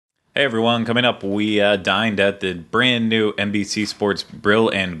Hey everyone, coming up, we dined at the brand new NBC Sports Brill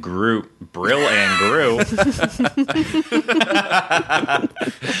and Brew Grill and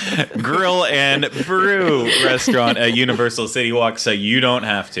Brew restaurant at Universal City Walk, so you don't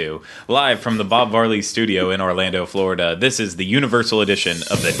have to. Live from the Bob Varley studio in Orlando, Florida, this is the Universal edition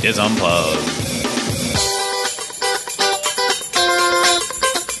of the Diz Unplugged.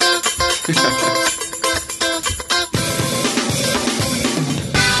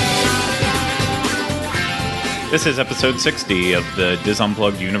 This is episode 60 of the Diz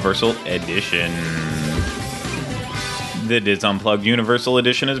Unplugged Universal Edition. The Diz Unplugged Universal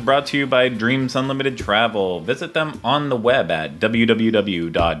Edition is brought to you by Dreams Unlimited Travel. Visit them on the web at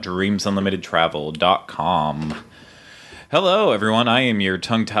www.dreamsunlimitedtravel.com. Hello, everyone. I am your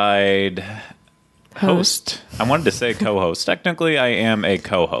tongue-tied host. I wanted to say co-host. Technically, I am a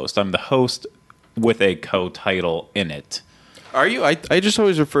co-host. I'm the host with a co-title in it. Are you? I just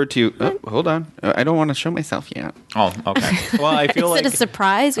always refer to you. Oh, hold on. I don't want to show myself yet. Oh, okay. Well, I feel like... Is it a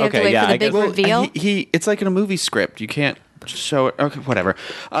surprise? We have to wait for the big reveal? It's like in a movie script. You can't show it. Okay, whatever.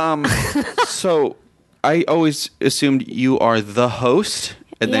 So I always assumed you are the host,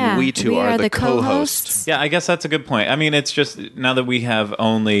 and then we two are the co-hosts. Yeah, I guess that's a good point. I mean, it's just, now that we have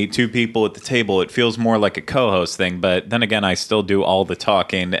only two people at the table, it feels more like a co-host thing, but then again, I still do all the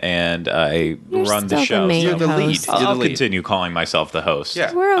talking, and I run the show. You're the lead. I'll continue calling myself the host.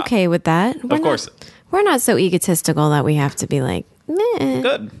 Yeah. We're okay with that. Of course. We're not so egotistical that we have to be like, meh.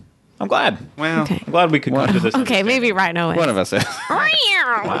 Good. I'm glad. Well, okay. I'm glad we could come to this. Okay, maybe Rhino is. One of us is.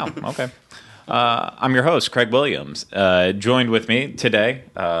 Wow, okay. I'm your host, Craig Williams. Joined with me today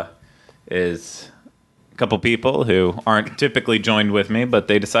is a couple people who aren't typically joined with me, but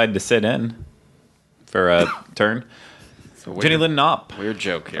they decided to sit in for a turn. Jenny Lynn Knopp. Weird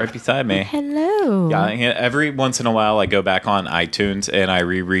joke here. Right beside me. Hello. Yeah, every once in a while I go back on iTunes and I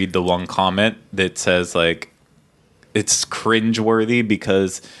reread the one comment that says, like, it's cringeworthy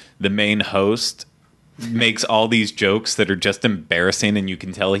because the main host makes all these jokes that are just embarrassing, and you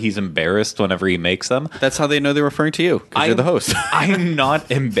can tell he's embarrassed whenever he makes them. That's how they know they're referring to you, because you're the host. I'm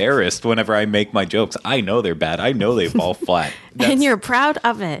not embarrassed whenever I make my jokes. I know they're bad. I know they fall flat. And you're proud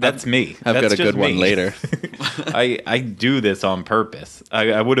of it. That's me. I've got a good one later. I do this on purpose.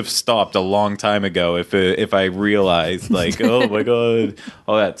 I would have stopped a long time ago if I realized, like, oh my God,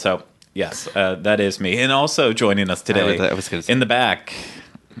 all that. So, yes, that is me. And also joining us today I was gonna say. in the back.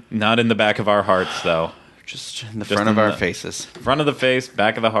 Not in the back of our hearts, though. Just in the front of our faces. Front of the face,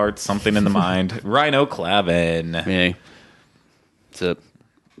 back of the heart, something in the mind. Rhino Clavin. Hey. What's up?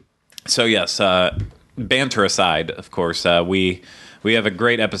 So, yes, banter aside, of course, we have a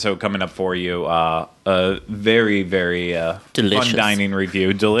great episode coming up for you. A very, very fun dining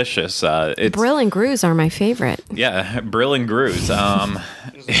review. Delicious. Brill and Brews are my favorite. Yeah, Brill and Brews.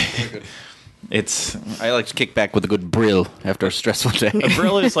 I like to kick back with a good Brill after a stressful day. A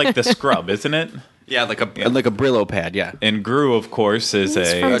Brill is like the scrub, isn't it? Yeah, like a Brillo pad, yeah. And Gru, of course, is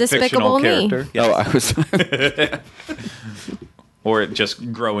a fictional character. Yes. Oh, I was... Or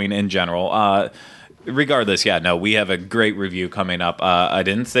just growing in general. Regardless, yeah, no, we have a great review coming up. I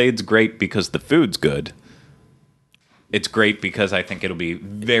didn't say it's great because the food's good. It's great because I think it'll be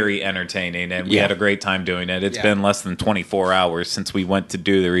very entertaining, and we had a great time doing it. It's been less than 24 hours since we went to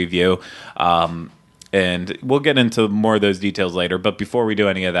do the review, and we'll get into more of those details later. But before we do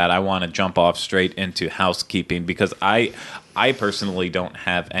any of that, I want to jump off straight into housekeeping because I personally don't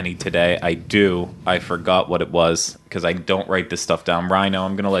have any today. I forgot what it was because I don't write this stuff down. Rhino,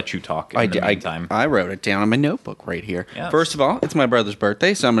 I'm going to let you talk in the meantime. I wrote it down on my notebook right here. Yes. First of all, it's my brother's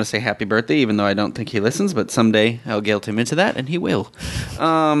birthday, so I'm going to say happy birthday, even though I don't think he listens, but someday I'll guilt him into that, and he will.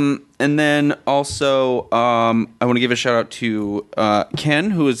 And then also, I want to give a shout out to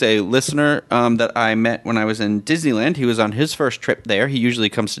Ken, who is a listener that I met when I was in Disneyland. He was on his first trip there. He usually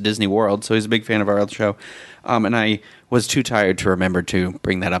comes to Disney World, so he's a big fan of our other show. And I was too tired to remember to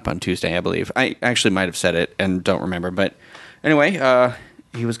bring that up on Tuesday, I believe. I actually might have said it and don't remember. But anyway,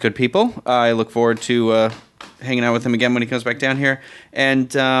 he was good people. I look forward to hanging out with him again when he comes back down here.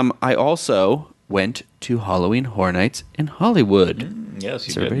 And I also went to Halloween Horror Nights in Hollywood. Yes,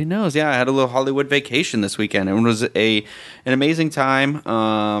 you so did. Everybody knows. Yeah, I had a little Hollywood vacation this weekend. It was an amazing time.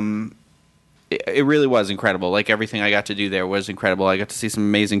 It really was incredible. Like, everything I got to do there was incredible. I got to see some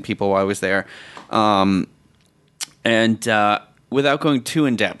amazing people while I was there. And without going too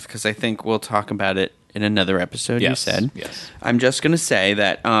in-depth, because I think we'll talk about it in another episode, you said. Yes. I'm just going to say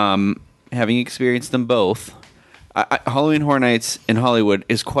that having experienced them both, Halloween Horror Nights in Hollywood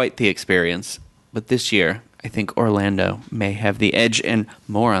is quite the experience. But this year, I think Orlando may have the edge, and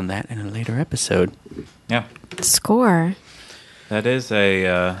more on that in a later episode. Yeah. Score. That is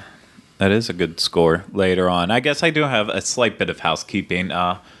a That is a good score later on. I guess I do have a slight bit of housekeeping.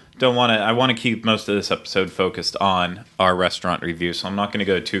 Don't want to. I want to keep most of this episode focused on our restaurant review, so I'm not going to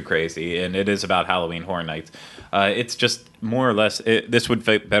go too crazy. And it is about Halloween Horror Nights. It's just more or less. This would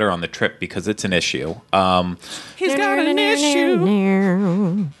fit better on the trip because it's an issue. He's got an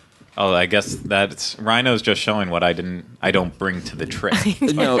issue. Oh, I guess that's Rhino's just showing what I don't bring to the trip.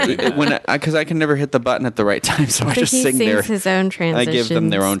 No, because I can never hit the button at the right time, so I just sing their. His own transitions. I give them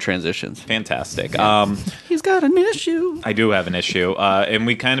their own transitions. Fantastic. He's got an issue. I do have an issue, and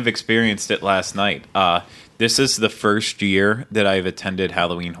we kind of experienced it last night. This is the first year that I've attended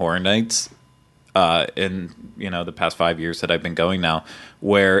Halloween Horror Nights in the past 5 years that I've been going now,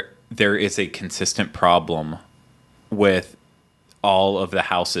 where there is a consistent problem with all of the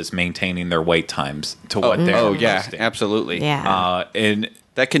houses maintaining their wait times to what they're posting. Absolutely. Yeah. And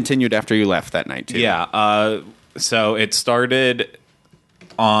that continued after you left that night too. Yeah. So it started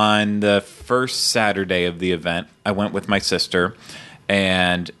on the first Saturday of the event. I went with my sister,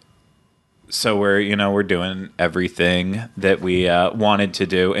 and so we're doing everything that we wanted to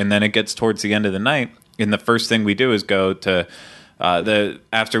do, and then it gets towards the end of the night, and the first thing we do is go to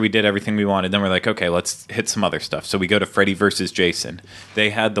after we did everything we wanted, then we're like, okay, let's hit some other stuff. So we go to Freddy versus Jason. They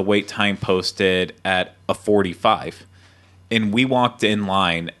had the wait time posted at a 45, and we walked in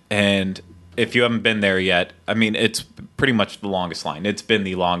line. And if you haven't been there yet, I mean, it's pretty much the longest line. It's been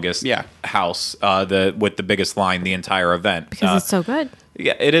the longest house, with the biggest line the entire event because it's so good.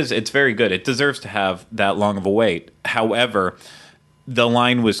 Yeah, it is. It's very good. It deserves to have that long of a wait. However, the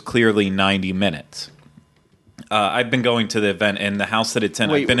line was clearly 90 minutes. I've been going to the event, and the house that it's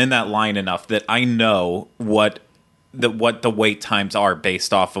in, I've been in that line enough that I know what the wait times are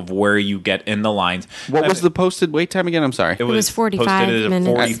based off of where you get in the lines. What was the posted wait time again? I'm sorry. It was 45 posted minutes.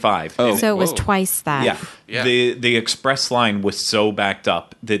 at 45. Oh. So it was twice that. Yeah. The express line was so backed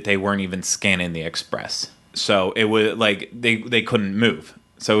up that they weren't even scanning the express. So it was like they couldn't move.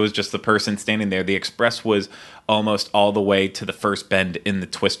 So it was just the person standing there. The express was almost all the way to the first bend in the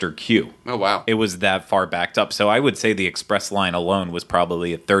Twister queue. Oh, wow. It was that far backed up. So I would say the express line alone was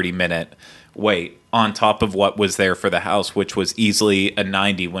probably a 30-minute wait on top of what was there for the house, which was easily a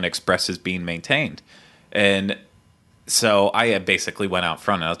 90 when express is being maintained. And so I basically went out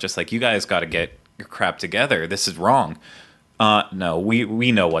front, and I was just like, you guys got to get your crap together. This is wrong. No,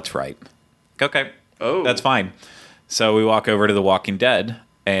 we know what's right. Okay. Oh. That's fine. So we walk over to The Walking Dead,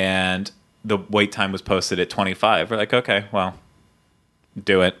 and the wait time was posted at 25. We're like, okay, well,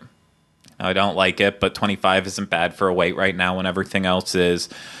 do it. I don't like it, but 25 isn't bad for a wait right now when everything else is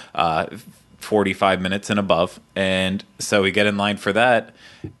 45 minutes and above. And so we get in line for that,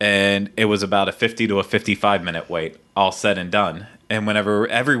 and it was about a 50 to a 55-minute wait, all said and done. And whenever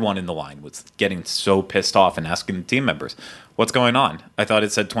everyone in the line was getting so pissed off and asking the team members, what's going on? I thought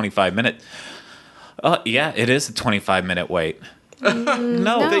it said 25 minutes. Yeah, it is a 25-minute wait.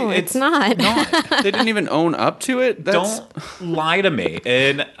 No, it's not. They didn't even own up to it. Don't lie to me.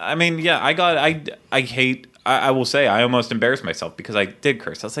 And I mean, yeah, I will say I almost embarrassed myself because I did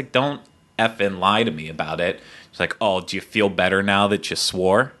curse. I was like, don't effing lie to me about it. It's like, oh, do you feel better now that you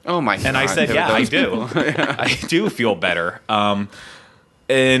swore? Oh my God. And I said, yeah, I do. I do feel better.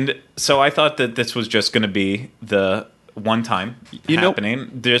 And so I thought that this was just going to be the one time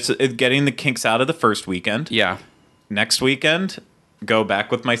happening. Just getting the kinks out of the first weekend. Yeah. Next weekend, go back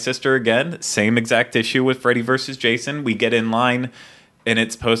with my sister again. Same exact issue with Freddy versus Jason. We get in line, and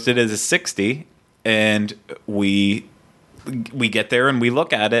it's posted as a 60, and we get there and we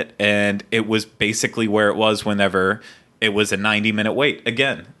look at it, and it was basically where it was whenever it was a 90-minute wait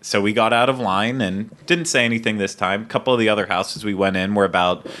again. So we got out of line and didn't say anything this time. A couple of the other houses we went in were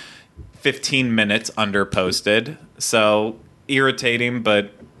about 15 minutes under posted. So irritating,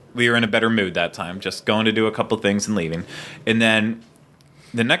 but we were in a better mood that time, just going to do a couple things and leaving. And then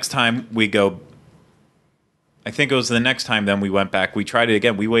the next time we go, I think it was the next time then we went back, we tried it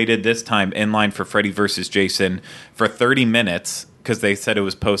again. We waited this time in line for Freddy versus Jason for 30 minutes because they said it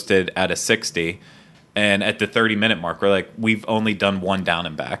was posted at a 60. And at the 30-minute mark, we're like, we've only done one down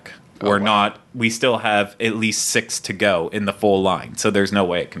and back. We still have at least 6 to go in the full line. So there's no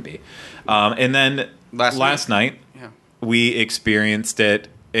way it can be. And then last night we experienced it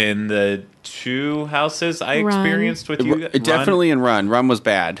in the 2 houses I experienced with you. Definitely in Run. Run was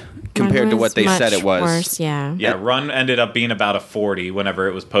bad compared to what they said it was. Worse, yeah. Yeah, Run ended up being about a 40 whenever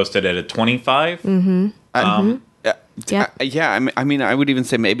it was posted at a 25. Mm-hmm. Yeah, I mean, I would even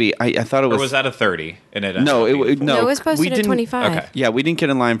say maybe I thought it was. Or was that a 30? And it no, it was posted at 25. Okay. Yeah, we didn't get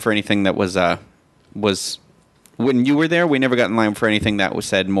in line for anything that was when you were there. We never got in line for anything that was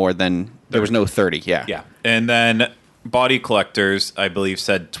said more than 30. There was no 30. Yeah, yeah, and then Body Collectors, I believe,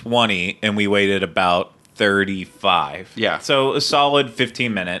 said 20, and we waited about 35. Yeah. So a solid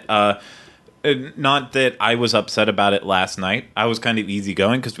 15-minute. Not that I was upset about it last night. I was kind of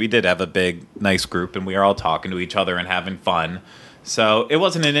easygoing because we did have a big, nice group, and we were all talking to each other and having fun. So it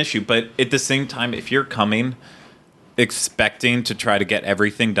wasn't an issue. But at the same time, if you're coming expecting to try to get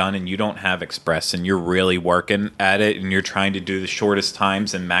everything done and you don't have Express and you're really working at it and you're trying to do the shortest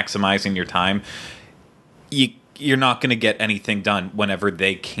times and maximizing your time, you're not going to get anything done whenever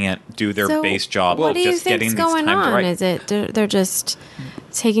they can't do their base job. What do you just think's getting going these times on? right. Is it they're just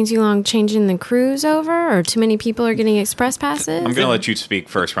taking too long changing the crews over, or too many people are getting express passes? I'm going to let you speak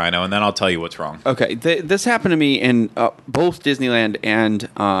first, Rhino, and then I'll tell you what's wrong. Okay, this happened to me in both Disneyland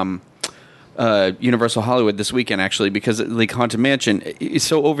and Universal Hollywood this weekend, actually, because like Haunted Mansion.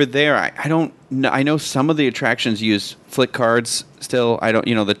 So over there, I don't know. I know some of the attractions use flick cards still. I don't,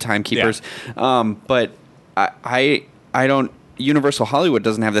 the timekeepers, but I don't. Universal Hollywood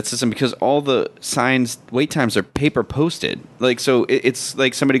doesn't have that system because all the signs wait times are paper posted. Like, so it's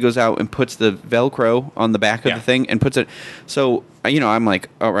like somebody goes out and puts the Velcro on the back of the thing and puts it. So I'm like,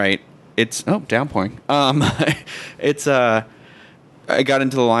 all right, it's downpouring. It's I got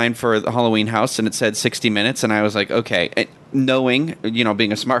into the line for the Halloween house and it said 60 minutes, and I was like, okay. And knowing,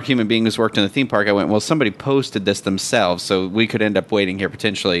 being a smart human being who's worked in the theme park, I went, well, somebody posted this themselves, so we could end up waiting here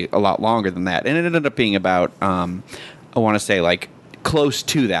potentially a lot longer than that. And it ended up being about, I want to say like close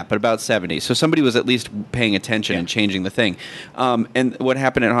to that, but about 70. So somebody was at least paying attention and changing the thing. And what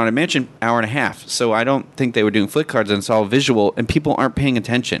happened at Haunted Mansion, hour and a half. So I don't think they were doing flick cards, and it's all visual, and people aren't paying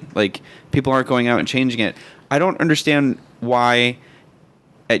attention. Like, people aren't going out and changing it. I don't understand why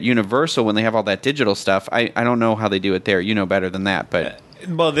at Universal, when they have all that digital stuff, I don't know how they do it there. You know better than that, but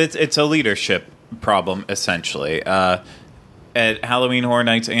Well, it's a leadership problem, essentially. At Halloween Horror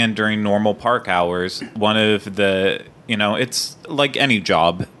Nights and during normal park hours, one of the, it's like any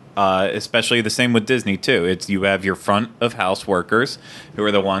job, especially the same with Disney, too. It's you have your front of house workers, who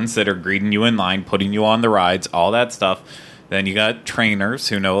are the ones that are greeting you in line, putting you on the rides, all that stuff. Then you got trainers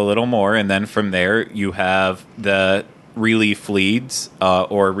who know a little more, and then from there, you have the relief leads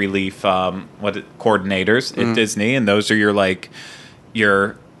or relief coordinators at Disney, and those are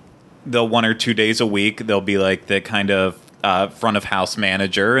the 1 or 2 days a week they'll be like the kind of front of house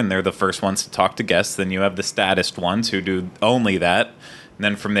manager, and they're the first ones to talk to guests. Then you have the statist ones who do only that, and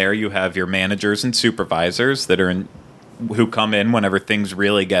then from there you have your managers and supervisors that are who come in whenever things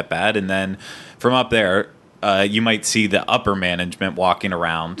really get bad, and then from up there you might see the upper management walking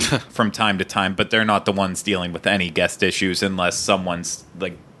around from time to time, but they're not the ones dealing with any guest issues unless someone's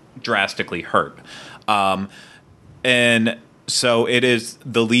like drastically hurt. And so it is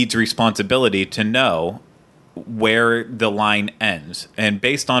the lead's responsibility to know where the line ends. And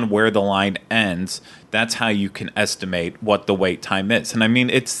based on where the line ends, that's how you can estimate what the wait time is. And I mean,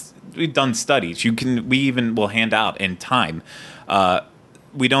 we've done studies. We even will hand out in time.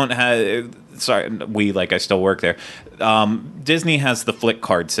 We don't have... Sorry, I still work there. Disney has the flick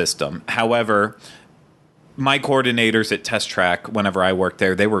card system. However, my coordinators at Test Track, whenever I worked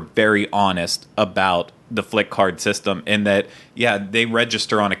there, they were very honest about the flick card system in that, they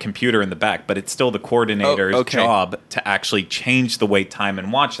register on a computer in the back, but it's still the coordinator's job to actually change the wait time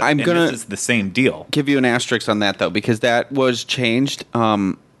and watch that. This is the same deal. Give you an asterisk on that, though, because that was changed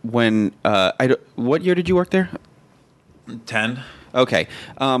when... what year did you work there? 10. Okay.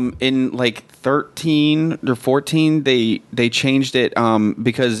 In like 13 or 14, they changed it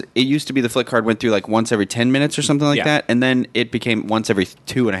because it used to be the flick card went through like once every 10 minutes or something like that, and then it became once every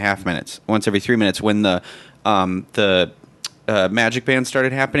 2.5 minutes, once every 3 minutes when the Magic Band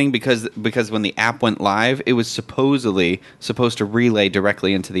started happening because when the app went live, it was supposedly supposed to relay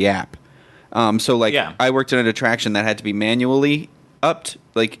directly into the app. I worked in an attraction that had to be manually upped.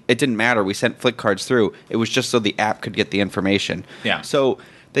 Like, it didn't matter. We sent flick cards through. It was just so the app could get the information. Yeah. So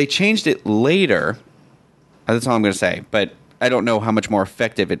they changed it later. That's all I'm going to say. But I don't know how much more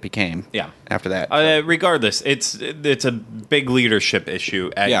effective it became. After that. Regardless, it's a big leadership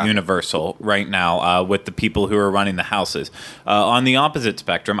issue at Universal right now with the people who are running the houses. On the opposite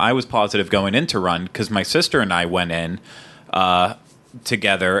spectrum, I was positive going into Run because my sister and I went in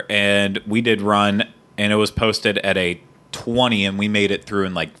together, and we did Run, and it was posted at a 20, and we made it through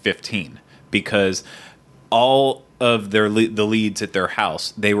in like 15 because all of the leads at their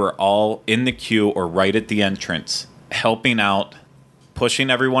house, they were all in the queue or right at the entrance helping out, pushing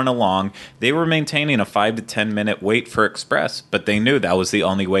everyone along. They were maintaining a 5 to 10 minute wait for Express, but they knew that was the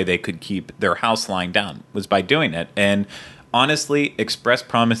only way they could keep their house line down was by doing it. And honestly, Express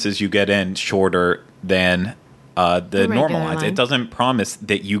promises you get in shorter than the normal lines. It doesn't promise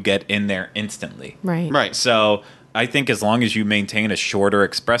that you get in there instantly. Right. So I think as long as you maintain a shorter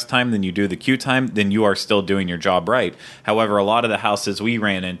express time than you do the queue time, then you are still doing your job right. However, a lot of the houses we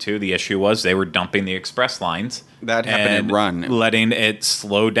ran into, the issue was they were dumping the express lines. That happened and at Run. letting it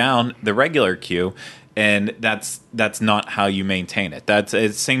slow down the regular queue. And that's not how you maintain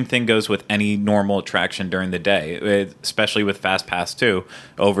it. Same thing goes with any normal attraction during the day, especially with Fast Pass 2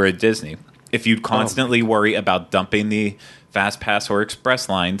 over at Disney. If you constantly worry about dumping the Fast Pass or Express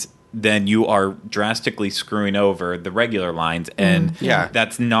lines, then you are drastically screwing over the regular lines, and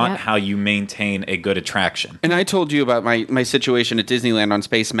that's not how you maintain a good attraction. And I told you about my situation at Disneyland on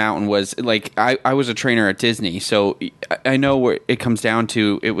Space Mountain was like I was a trainer at Disney, so I know where it comes down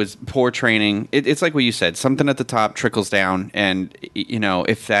to. It was poor training. It's like what you said, something at the top trickles down, and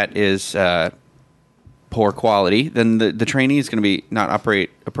if that is poor quality, then the trainee is going to be not operate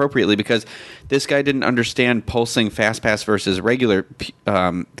appropriately because this guy didn't understand pulsing Fast Pass versus regular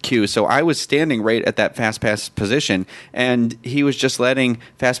queue. So I was standing right at that Fast Pass position, and he was just letting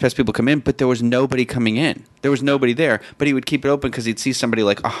Fast Pass people come in, but there was nobody coming in. There was nobody there, but he would keep it open because he'd see somebody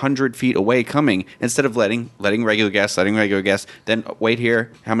like 100 feet away coming instead of letting regular guests, then wait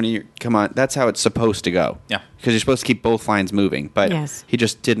here. How many? Come on. That's how it's supposed to go. Yeah. Because you're supposed to keep both lines moving, but Yes. he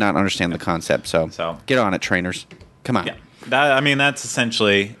just did not understand the concept. So get on it, trainers. Come on. Yeah, that's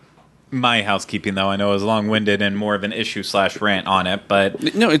essentially my housekeeping, though. I know it was long-winded and more of an issue/rant on it,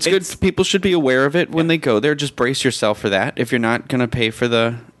 but No, it's good. People should be aware of it when they go there. Just brace yourself for that. If you're not going to pay for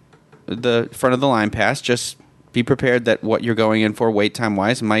the front of the line pass, just be prepared that what you're going in for wait time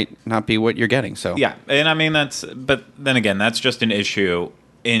wise might not be what you're getting. So yeah, and I mean but then again, that's just an issue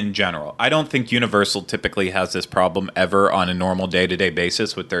in general. I don't think Universal typically has this problem ever on a normal day-to-day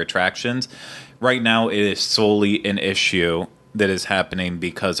basis with their attractions. Right now, it is solely an issue that is happening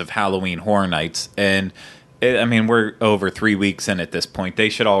because of Halloween Horror Nights, and we're over 3 weeks in at this point. They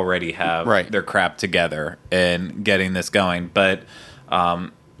should already have their crap together and getting this going. But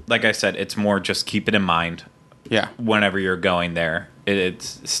like I said, it's more just keep it in mind. Yeah. Whenever you're going there,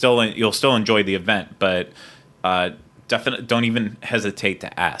 it's still you'll still enjoy the event, but definitely don't even hesitate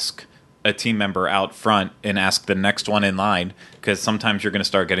to ask a team member out front and ask the next one in line, because sometimes you're going to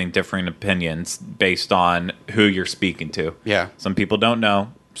start getting differing opinions based on who you're speaking to. Yeah. Some people don't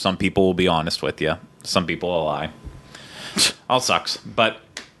know. Some people will be honest with you. Some people will lie. All sucks. But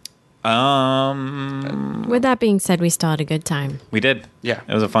with that being said, we still had a good time. we did. Yeah.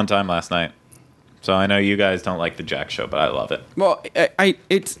 It was a fun time last night. So I know you guys don't like the Jack show, but I love it. Well, I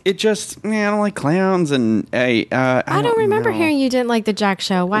don't like clowns, and I don't remember know. hearing you didn't like the Jack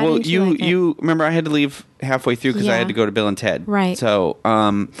show. Why didn't you like it? You remember I had to leave halfway through because I had to go to Bill and Ted. Right. So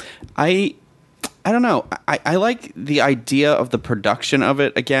I don't know. I like the idea of the production of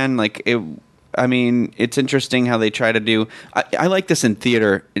it again. Like it. I mean, it's interesting how they try to do. I like this in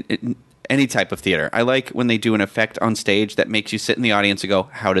theater. Any type of theater. I like when they do an effect on stage that makes you sit in the audience and go,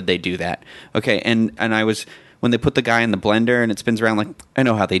 how did they do that? Okay, and I was, when they put the guy in the blender and it spins around, like, I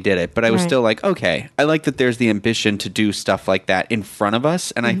know how they did it, but I was still like, okay, I like that there's the ambition to do stuff like that in front of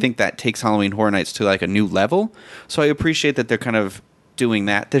us, and I think that takes Halloween Horror Nights to like a new level. So I appreciate that they're kind of doing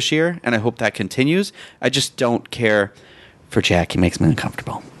that this year, and I hope that continues. I just don't care for Jack. He makes me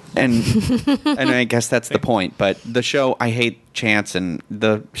uncomfortable. And I guess that's the point. But the show, I hate Chance, and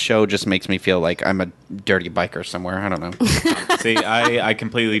the show just makes me feel like I'm a dirty biker somewhere. I don't know. See, I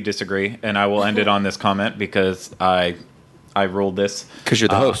completely disagree, and I will end it on this comment because I ruled this. Because you're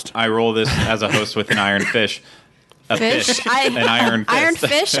the host. I roll this as a host with an iron fish. An iron fist. Iron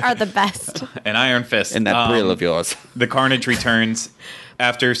fish are the best. An iron fist. In that reel of yours. The Carnage Returns.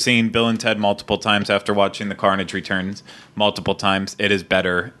 After seeing Bill and Ted multiple times, after watching The Carnage Returns multiple times, it is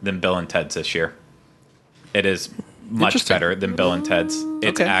better than Bill and Ted's this year. It is much better than Bill and Ted's.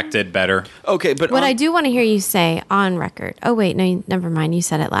 It's acted better. Okay, but what I do want to hear you say on record. Oh, wait, no, never mind. You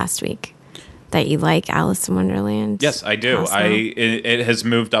said it last week. That you like Alice in Wonderland. Yes, I do. It has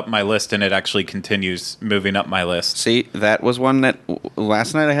moved up my list, and it actually continues moving up my list. See, that was one that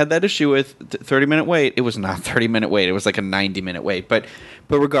last night I had that issue with. 30-minute wait. It was not 30-minute wait. It was like a 90-minute wait. But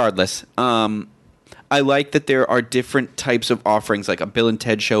regardless, I like that there are different types of offerings, like a Bill and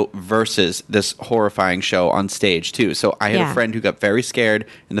Ted show versus this horrifying show on stage, too. So I had a friend who got very scared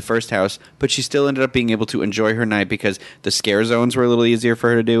in the first house, but she still ended up being able to enjoy her night because the scare zones were a little easier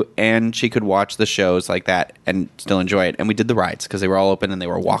for her to do, and she could watch the shows like that and still enjoy it. And we did the rides because they were all open and they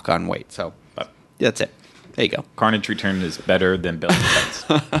were walk-on wait. So that's it. There you go. Carnage Return is better than Bill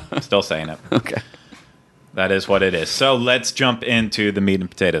and Ted's. Still saying it. Okay. That is what it is. So let's jump into the meat and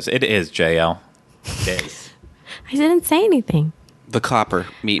potatoes. It is, JL. It is. I didn't say anything. The copper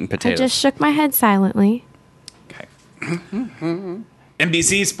meat and potatoes. I just shook my head silently. Okay.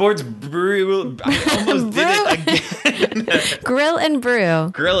 NBC Sports Brew. I almost did it again. Grill and Brew.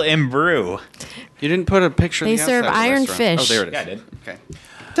 Grill and Brew. You didn't put a picture. They of the serve outside of the iron restaurant. fish. Oh, there it is. Yeah, I did. Okay.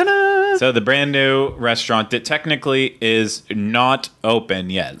 Ta-da! So the brand new restaurant that technically is not open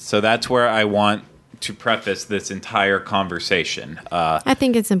yet. So that's where I want to preface this entire conversation. I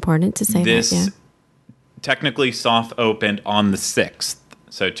think it's important to say This that, yeah. technically soft opened on the 6th.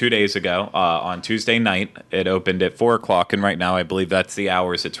 So 2 days ago, on Tuesday night, it opened at 4 o'clock. And right now, I believe that's the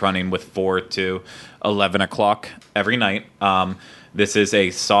hours it's running, with 4 to 11 o'clock every night. This is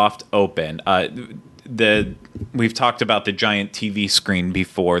a soft open. We've talked about the giant TV screen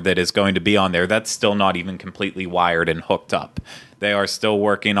before that is going to be on there. That's still not even completely wired and hooked up. They are still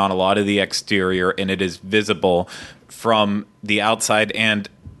working on a lot of the exterior, and it is visible from the outside. And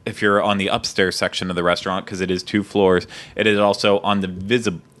if you're on the upstairs section of the restaurant, because it is 2 floors, it is also on the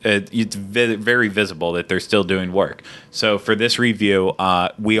visible. It's very visible that they're still doing work. So for this review,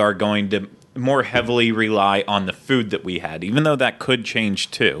 we are going to more heavily rely on the food that we had, even though that could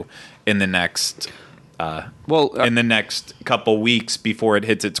change too in the next in the next couple weeks before it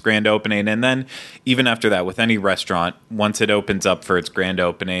hits its grand opening. And then even after that, with any restaurant, once it opens up for its grand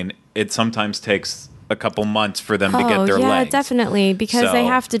opening, it sometimes takes a couple months for them to get their legs. Yeah, definitely, because they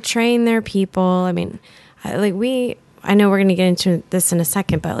have to train their people. I mean, I know we're going to get into this in a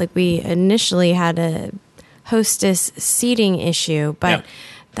second, but like we initially had a hostess seating issue, but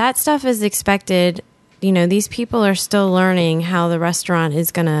that stuff is expected. You know, these people are still learning how the restaurant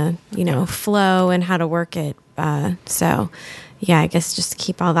is going to, flow and how to work it. So, yeah, I guess just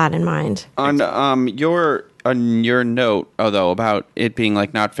keep all that in mind. On your note, although, about it being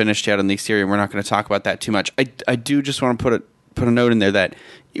like not finished yet on the exterior, we're not going to talk about that too much. I do just want to put a note in there that,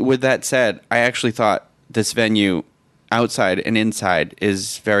 with that said, I actually thought this venue, outside and inside,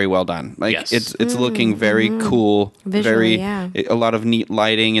 is very well done. Like it's looking very cool, visually, a lot of neat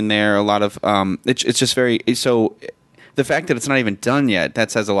lighting in there, a lot of it's just very so. The fact that it's not even done yet,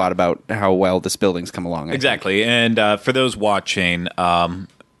 that says a lot about how well this building's come along. Exactly. And for those watching,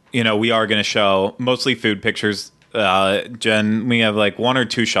 we are going to show mostly food pictures. Jen, we have like 1 or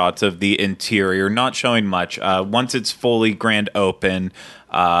 2 shots of the interior, not showing much. Once it's fully grand open,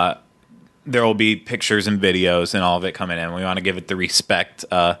 there will be pictures and videos and all of it coming in. We want to give it the respect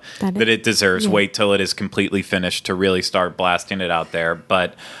that it deserves. Yeah. Wait till it is completely finished to really start blasting it out there.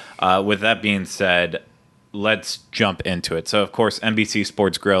 But with that being said, let's jump into it. So, of course, NBC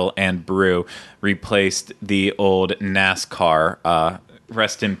Sports Grill and Brew replaced the old NASCAR.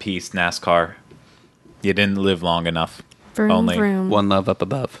 Rest in peace, NASCAR. You didn't live long enough. Vroom, vroom. One love up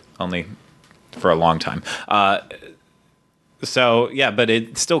above. Only for a long time. So, yeah, but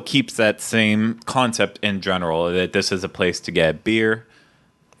it still keeps that same concept in general, that this is a place to get beer,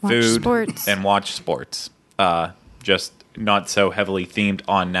 food, and watch sports. Just not so heavily themed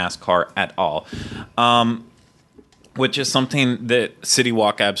on NASCAR at all. Which is something that City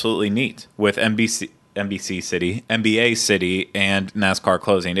Walk absolutely needs. With NBC City, NBA City, and NASCAR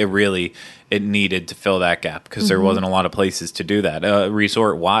closing, it needed to fill that gap, because there wasn't a lot of places to do that.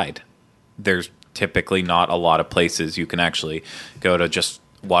 Resort-wide, there's typically not a lot of places you can actually go to just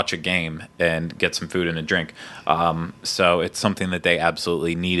watch a game and get some food and a drink. So it's something that they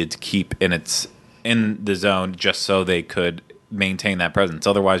absolutely needed to keep in the zone, just so they could maintain that presence.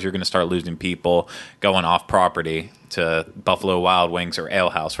 Otherwise, you're going to start losing people going off property to Buffalo Wild Wings or Ale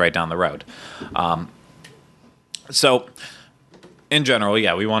House right down the road. So in general,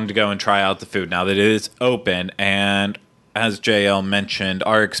 we wanted to go and try out the food now that it is open. And as JL mentioned,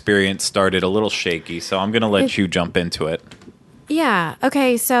 our experience started a little shaky, so I'm going to let you jump into it. Yeah.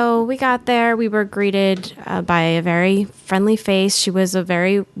 Okay. So we got there. We were greeted by a very friendly face. She was a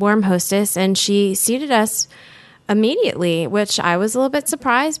very warm hostess, and she seated us immediately, which I was a little bit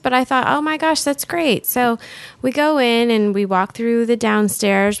surprised, but I thought, oh my gosh, that's great. So we go in and we walk through the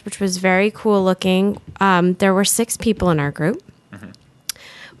downstairs, which was very cool looking. There were 6 people in our group.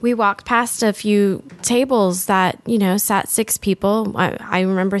 We walked past a few tables that, sat 6 people. I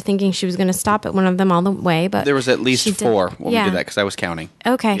remember thinking she was going to stop at one of them all the way, but there was at least 4 when we did that, because I was counting.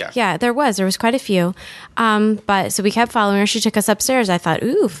 Okay. Yeah, there was quite a few. But so we kept following her. She took us upstairs. I thought,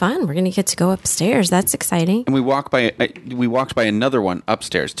 ooh, fun. We're going to get to go upstairs. That's exciting. And we walked by another one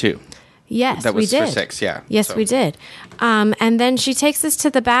upstairs too. Yes, that was we did. For 6, yeah. Yes, we did. And then she takes us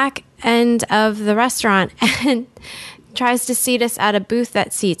to the back end of the restaurant and tries to seat us at a booth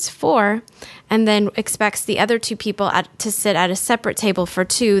that seats 4, and then expects the other 2 people to sit at a separate table for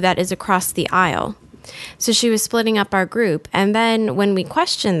 2 that is across the aisle. So she was splitting up our group. And then when we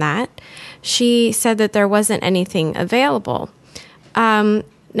questioned that, she said that there wasn't anything available.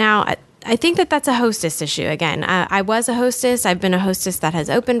 Now, I think that that's a hostess issue. Again, I was a hostess. I've been a hostess that has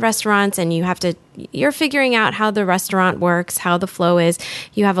opened restaurants, and you're figuring out how the restaurant works, how the flow is.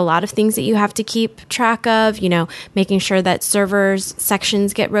 You have a lot of things that you have to keep track of, making sure that servers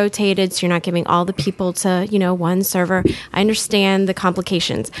sections get rotated so you're not giving all the people to, one server. I understand the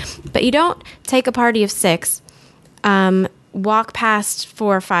complications, but you don't take a party of 6, walk past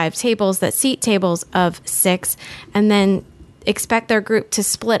 4 or 5 tables that seat tables of 6, and then expect their group to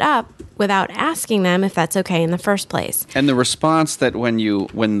split up without asking them if that's okay in the first place. And the response that when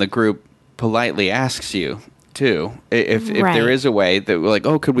the group politely asks you too, if there is a way that we're like,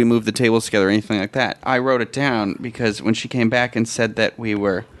 oh, could we move the tables together or anything like that? I wrote it down because when she came back and said that we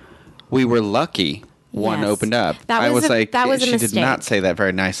were lucky one opened up, that was a she mistake. did not say that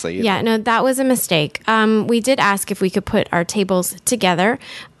very nicely either. Yeah, no, that was a mistake. We did ask if we could put our tables together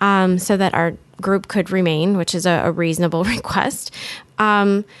so that our group could remain, which is a reasonable request.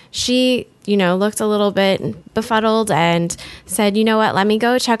 She, looked a little bit befuddled and said, you know what, let me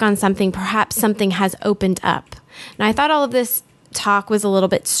go check on something. Perhaps something has opened up. And I thought all of this talk was a little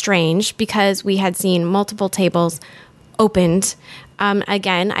bit strange because we had seen multiple tables opened.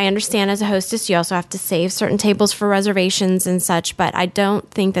 Again, I understand as a hostess, you also have to save certain tables for reservations and such, but I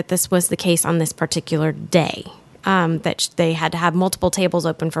don't think that this was the case on this particular day. That they had to have multiple tables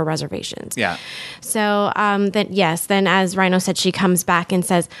open for reservations. Yeah. So then as Rhino said, she comes back and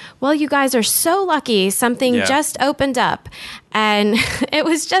says, well, you guys are so lucky. Something just opened up. And it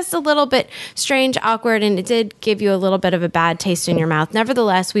was just a little bit strange, awkward, and it did give you a little bit of a bad taste in your mouth.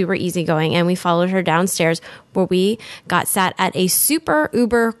 Nevertheless, we were easygoing, and we followed her downstairs where we got sat at a super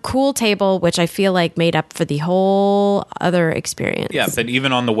uber cool table, which I feel like made up for the whole other experience. Yeah, but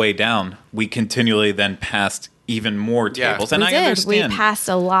even on the way down, we continually then passed even more tables. And I understand. We passed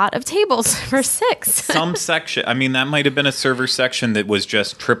a lot of tables for 6. Some section, that might have been a server section that was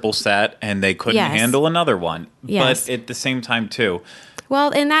just triple sat and they couldn't handle another one. Yes. But at the same time, too.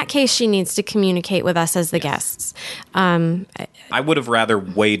 Well, in that case, she needs to communicate with us as the guests. I would have rather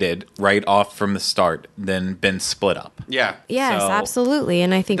waited right off from the start than been split up. Yeah. Yes, absolutely.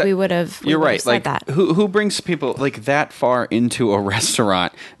 And I think we would have. You're right. Said like that. Who brings people like that far into a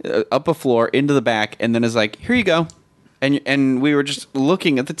restaurant, up a floor, into the back, and then is like, here you go, and we were just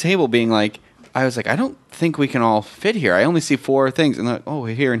looking at the table, being like, I was like, I don't think we can all fit here. I only see 4 things, and they're like, oh,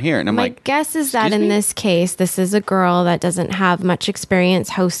 here and here, and I'm My like, guess is that in this case, this is a girl that doesn't have much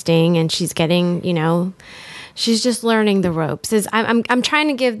experience hosting, and she's getting, she's just learning the ropes. I'm trying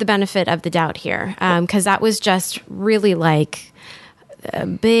to give the benefit of the doubt here, because that was just really like a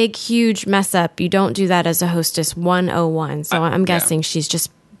big, huge mess up. You don't do that as a hostess 101. So I'm guessing she's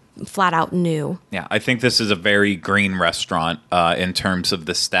just flat out new. Yeah, I think this is a very green restaurant in terms of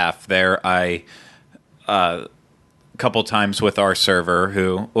the staff there. A couple times with our server,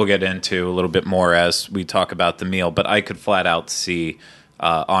 who we'll get into a little bit more as we talk about the meal, but I could flat out see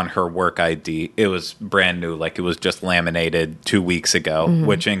on her work ID, it was brand new, like it was just laminated 2 weeks ago,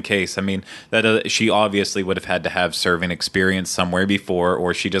 which in case, that she obviously would have had to have serving experience somewhere before,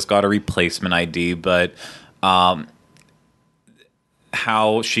 or she just got a replacement ID, but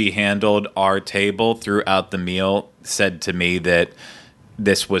how she handled our table throughout the meal said to me that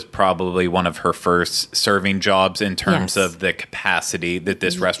this was probably one of her first serving jobs in terms of the capacity that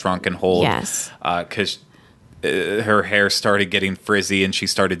this restaurant can hold. Yes. Because her hair started getting frizzy and she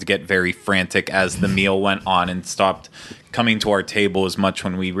started to get very frantic as the meal went on and stopped coming to our table as much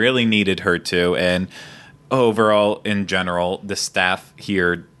when we really needed her to. And overall, in general, the staff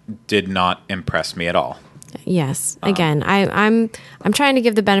here did not impress me at all. Yes. Again, I'm trying to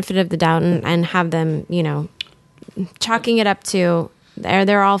give the benefit of the doubt and have them, chalking it up to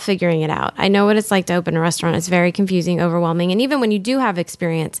they're all figuring it out. I know what it's like to open a restaurant. It's very confusing, overwhelming. And even when you do have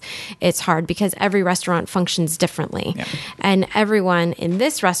experience, it's hard because every restaurant functions differently. Yeah. And everyone in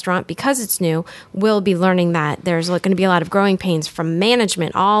this restaurant, because it's new, will be learning that. There's going to be a lot of growing pains from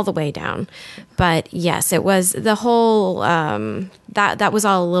management all the way down. But yes, it was the whole, that was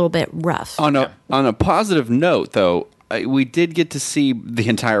all a little bit rough. On a positive note, though, we did get to see the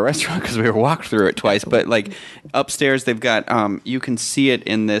entire restaurant because we were walked through it twice. But like upstairs, they've got you can see it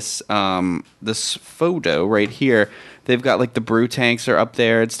in this this photo right here. They've got like the brew tanks are up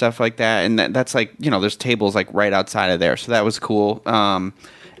there and stuff like that, and that's like there's tables like right outside of there, so that was cool.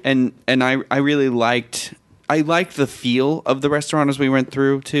 And I really liked. I liked the feel of the restaurant as we went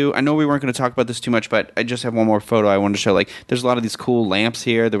through, too. I know we weren't going to talk about this too much, but I just have one more photo I wanted to show. Like, there's a lot of these cool lamps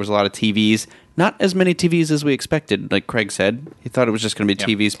here. There was a lot of TVs. not as many TVs as we expected. Like Craig said, he thought it was just going to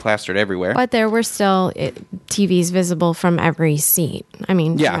be TVs plastered everywhere. But there were still TVs visible from every seat. I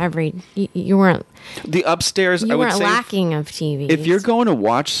mean, from every you weren't. The upstairs, I would weren't say, lacking of TVs. if you're going to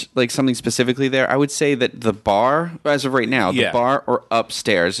watch like something specifically there, I would say that the bar, as of right now, the bar or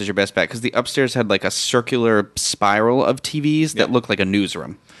upstairs is your best bet, because the upstairs had like a circular spiral of TVs that looked like a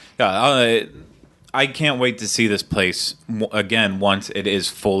newsroom. Yeah, I can't wait to see this place again once it is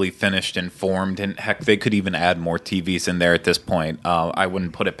fully finished and formed. And heck, they could even add more TVs in there at this point. I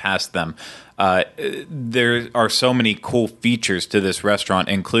wouldn't put it past them. There are so many cool features to this restaurant,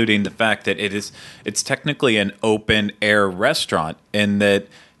 including the fact that it's technically an open air restaurant in that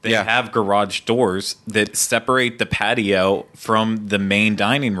they have garage doors that separate the patio from the main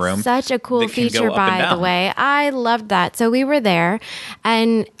dining room. Such a cool feature, by the way. I loved that. So we were there,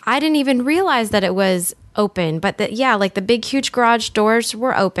 and I didn't even realize that it was open, but like the big huge garage doors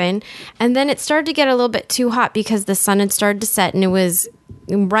were open, and then it started to get a little bit too hot because the sun had started to set, and it was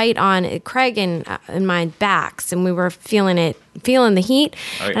right on Craig and my backs, and we were feeling the heat.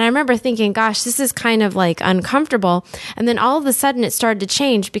 Right. And I remember thinking, gosh, this is kind of like uncomfortable. And then all of a sudden it started to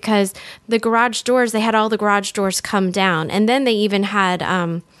change, because the garage doors, they had all the garage doors come down, and then they even had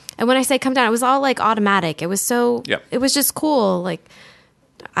and when I say come down, it was all like automatic. It was it was just cool. Like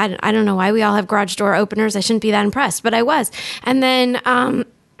I don't know why we all have garage door openers. I shouldn't be that impressed, but I was. And then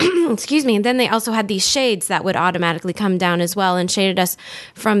excuse me. And then they also had these shades that would automatically come down as well and shaded us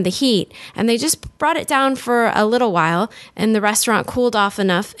from the heat. And they just brought it down for a little while, and the restaurant cooled off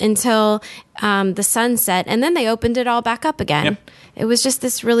enough until the sun set, and then they opened it all back up again. Yep. It was just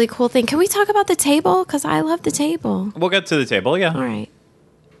this really cool thing. Can we talk about the table? Because I love the table. We'll get to the table, yeah. All right.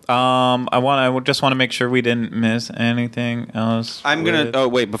 I just want to make sure we didn't miss anything else. I'm gonna. Oh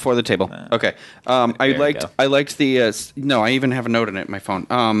wait, before the table. Okay. I liked the. No, I even have a note in it. My phone.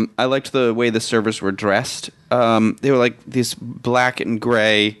 I liked the way the servers were dressed. They were like these black and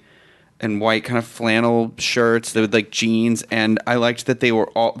gray and white kind of flannel shirts. They were like jeans, and I liked that they were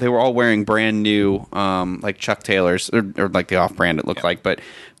all wearing brand new like Chuck Taylors or like the off brand it looked like, but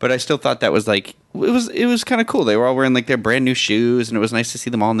I still thought that was like. It was kind of cool. They were all wearing like their brand new shoes, and it was nice to see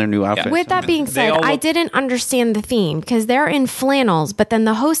them all in their new outfits. With that being said, I didn't understand the theme, because they're in flannels, but then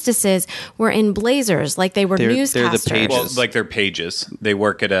the hostesses were in blazers, like they were newscasters. They're the pages. Well, like they're pages. They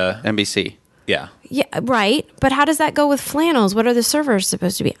work at a NBC. Yeah. Yeah, right. But how does that go with flannels? What are the servers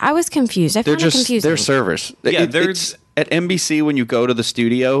supposed to be? I was confused. I found it confusing. They're servers. Yeah, it's at NBC when you go to the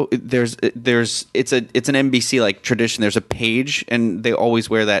studio. It's an NBC like tradition. There's a page, and they always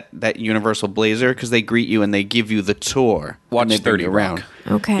wear that universal blazer because they greet you and they give you the tour. Watch 30 around.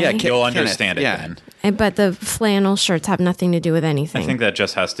 Okay. Yeah, you'll understand it then. But the flannel shirts have nothing to do with anything. I think that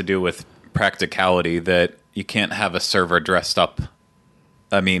just has to do with practicality, that you can't have a server dressed up.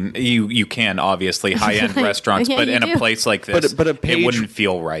 I mean, you can, obviously, high-end restaurants, but in a place like this, but a page, it wouldn't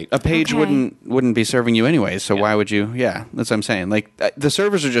feel right. A page wouldn't be serving you anyway, so why would you? Yeah, that's what I'm saying. Like, the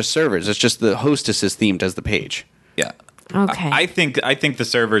servers are just servers. It's just the hostess is themed as the page. Yeah. Okay. I think the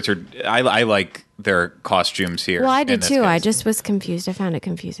servers are... I like their costumes here. Well, I did too. I just was confused. I found it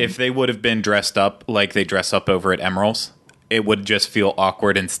confusing. If they would have been dressed up like they dress up over at Emeril's, it would just feel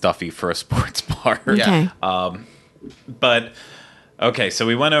awkward and stuffy for a sports bar. Okay. But... Okay, so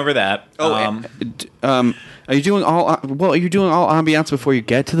we went over that. Are you doing all ambiance before you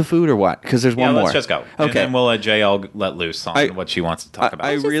get to the food, or what? Because there's one more. Let's just go. Okay, and then we'll let JL let loose on what she wants to talk about.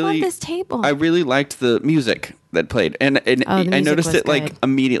 I love this table. I really liked the music that played, and I noticed it like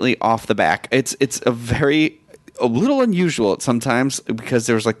immediately off the back. It's a little unusual sometimes, because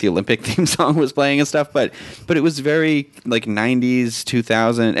there was like the Olympic theme song was playing and stuff, but it was very like 90s,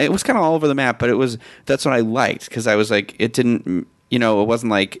 2000. It was kind of all over the map, but that's what I liked, because I was like, it didn't. It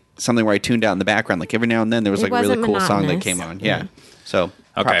wasn't like something where I tuned out in the background. Like every now and then there was like a really cool song that came on. Yeah. So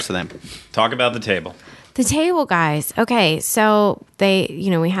props to them. Talk about the table. The table, guys. Okay, so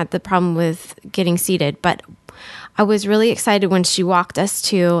we had the problem with getting seated, but I was really excited when she walked us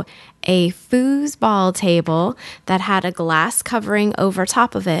to a foosball table that had a glass covering over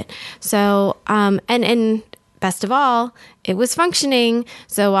top of it. So, and best of all, it was functioning.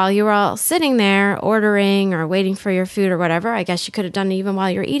 So while you were all sitting there ordering or waiting for your food or whatever, I guess you could have done it even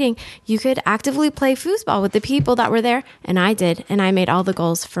while you're eating, you could actively play foosball with the people that were there. And I did. And I made all the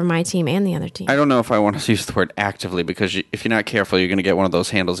goals for my team and the other team. I don't know if I want to use the word actively, because if you're not careful, you're going to get one of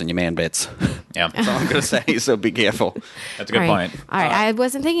those handles in your man bits. Yeah. That's all I'm going to say. So be careful. That's a good point. All right. I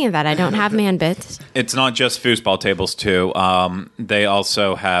wasn't thinking of that. I don't have man bits. It's not just foosball tables, too. They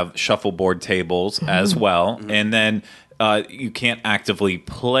also have shuffleboard tables as well. Mm-hmm. And then you can't actively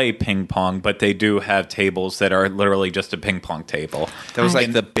play ping pong, but they do have tables that are literally just a ping pong table. That was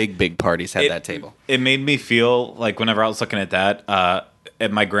like the big parties had that table. It made me feel like whenever I was looking at that,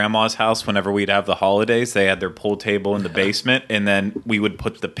 at my grandma's house, whenever we'd have the holidays, they had their pool table in the basement, and then we would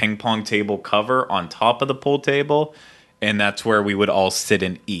put the ping pong table cover on top of the pool table, and that's where we would all sit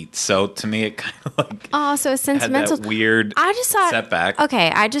and eat. So to me, it kind of like so sentimental. had that weird setback.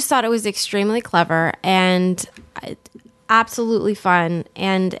 Okay, I just thought it was extremely clever and absolutely fun,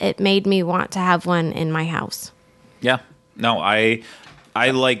 and it made me want to have one in my house. Yeah. No, I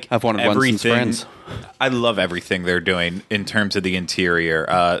like I've wanted one since Friends. I love everything they're doing in terms of the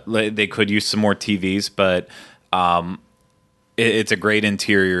interior. They could use some more TVs, but it's a great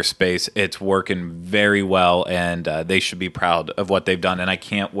interior space. It's working very well, and they should be proud of what they've done. And I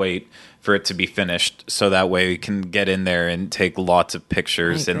can't wait for it to be finished, so that way we can get in there and take lots of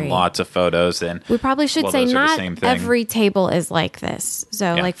pictures and lots of photos. And we probably should say not every table is like this.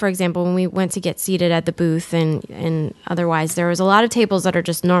 So, like for example, when we went to get seated at the booth and otherwise, there was a lot of tables that are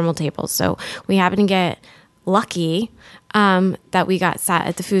just normal tables. So we happened to get lucky that we got sat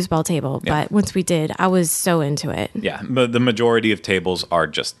at the foosball table. But once we did, I was so into it. Yeah, but the majority of tables are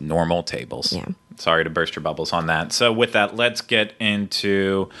just normal tables. Yeah. Sorry to burst your bubbles on that. So with that, let's get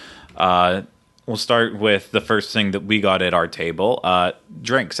into... we'll start with the first thing that we got at our table,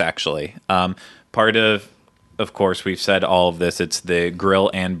 drinks, actually. Part of course, we've said all of this. It's the grill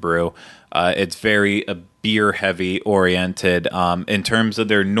and brew. It's very beer-heavy oriented. In terms of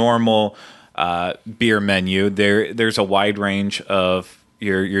their normal beer menu, there's a wide range of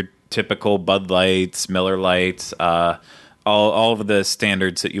your typical Bud Lights, Miller Lights, all of the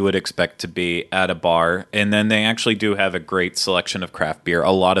standards that you would expect to be at a bar. And then they actually do have a great selection of craft beer,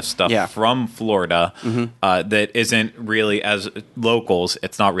 a lot of stuff from Florida that isn't really, as locals,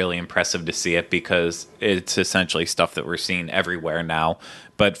 it's not really impressive to see it because it's essentially stuff that we're seeing everywhere now.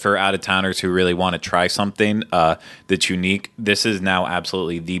 But for out-of-towners who really want to try something that's unique, this is now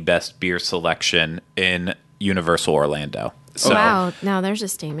absolutely the best beer selection in Universal Orlando. So wow! Now there's a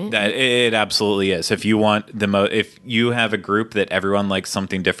statement. That it absolutely is. If you want if you have a group that everyone likes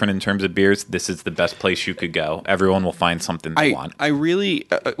something different in terms of beers, this is the best place you could go. Everyone will find something they want. I really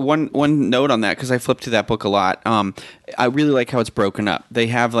one note on that, because I flipped through that book a lot. I really like how it's broken up. They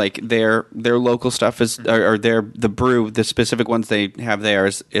have like their local stuff or the brew, the specific ones they have there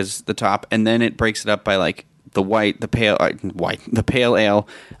is the top, and then it breaks it up by like the the pale ale,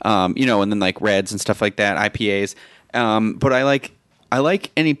 and then like reds and stuff like that, IPAs. But I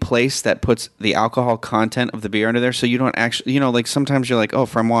like any place that puts the alcohol content of the beer under there, so you don't actually, like sometimes you're like, oh,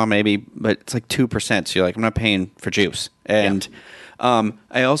 Fremois maybe, but it's like 2%, so you're like, I'm not paying for juice. And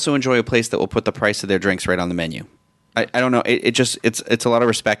I also enjoy a place that will put the price of their drinks right on the menu. I don't know, it's a lot of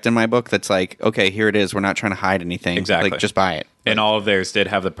respect in my book that's like, okay, here it is, we're not trying to hide anything. Exactly. Like, just buy it. And all of theirs did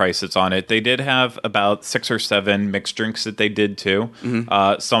have the prices on it. They did have about 6 or 7 mixed drinks that they did too.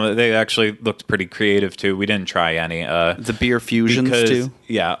 Some they actually looked pretty creative too. We didn't try any. The beer fusions too.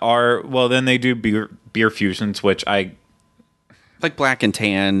 Yeah, then they do beer fusions, which I like black and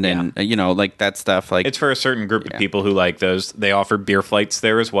tan and like that stuff. Like, it's for a certain group of people who like those. They offer beer flights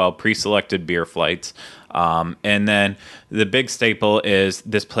there as well, pre-selected beer flights. And then the big staple is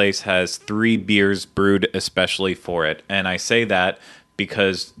this place has 3 beers brewed especially for it. And I say that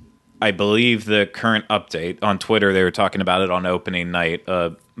because I believe the current update on Twitter, they were talking about it on opening night,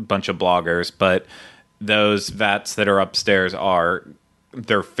 a bunch of bloggers, but those vats that are upstairs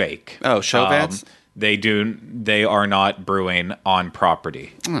they're fake. Oh, show vats? They are not brewing on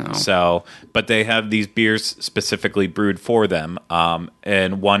property. Oh. So, but they have these beers specifically brewed for them.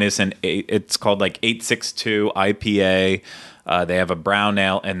 And one is it's called like 862 IPA. They have a brown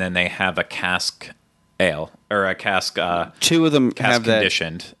ale, and then they have a cask ale or a cask. 2 of them cask have that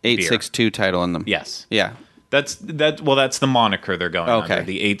conditioned 862 beer. title in them. Yes. Yeah. That's the moniker they're going under,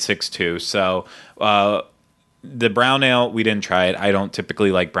 the 862. So, the brown ale, we didn't try it. I don't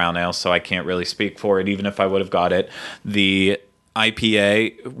typically like brown ale, so I can't really speak for it, even if I would have got it. The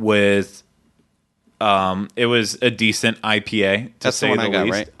IPA was, it was a decent IPA, to say the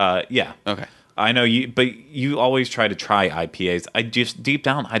least. Right? Yeah. Okay. I know you, but you always try to try IPAs. I just, deep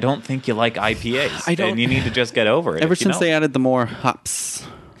down, I don't think you like IPAs. I don't. And you need to just get over it. Ever since they added the more hops.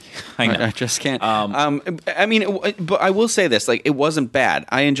 I know. I just can't. I mean, but I will say this: like, it wasn't bad.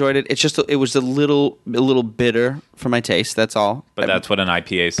 I enjoyed it. It's just it was a little bitter for my taste. That's all. But that's what an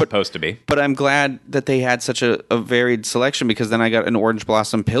IPA is supposed to be. But I'm glad that they had such a varied selection, because then I got an Orange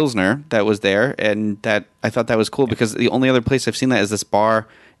Blossom Pilsner that was there, and that I thought that was cool, because the only other place I've seen that is this bar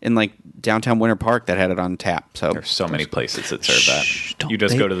in like downtown Winter Park that had it on tap. So there's so many places that serve that. You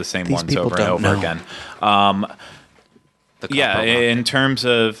just go to the same ones over and over again. Yeah, in terms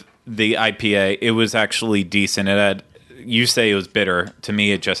of the IPA, it was actually decent. It had, you say it was bitter. To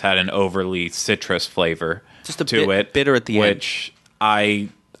me, it just had an overly citrus flavor Just a to bit it, bitter at the end. which I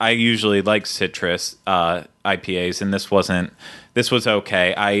usually like citrus IPAs, and this wasn't. This was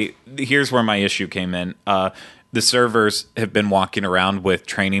okay. Here's where my issue came in. The servers have been walking around with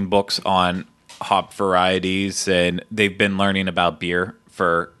training books on hop varieties, and they've been learning about beer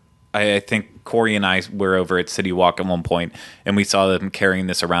for. I think Corey and I were over at City Walk at one point, and we saw them carrying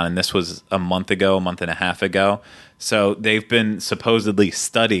this around, and this was a month and a half ago. So they've been supposedly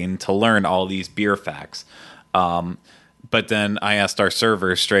studying to learn all these beer facts. But then I asked our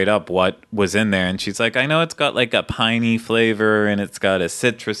server straight up what was in there, and she's like, I know it's got like a piney flavor, and it's got a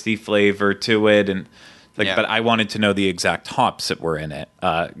citrusy flavor to it, and like, Yeah. but I wanted to know the exact hops that were in it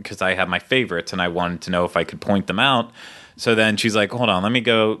because I have my favorites, and I wanted to know if I could point them out. So then she's like, hold on, let me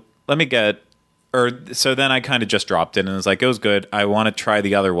get, so then I kind of just dropped it and was like, it was good. I want to try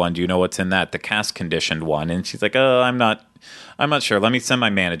the other one. Do you know what's in that? The cask conditioned one. And she's like, oh, I'm not sure. Let me send my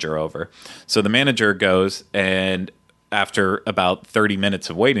manager over. So the manager goes, and after about 30 minutes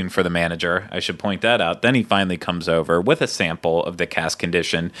of waiting for the manager, I should point that out, then he finally comes over with a sample of the cask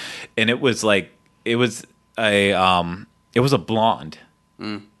condition. And it was like, it was a blonde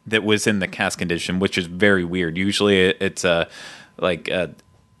that was in the cask condition, which is very weird. Usually it's a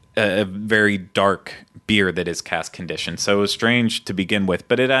very dark beer that is cask conditioned. So it was strange to begin with,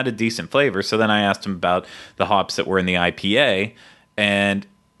 but it had a decent flavor. So then I asked him about the hops that were in the IPA, and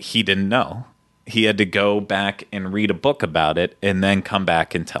he didn't know. He had to go back and read a book about it and then come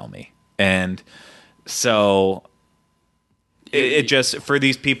back and tell me. And so it just, for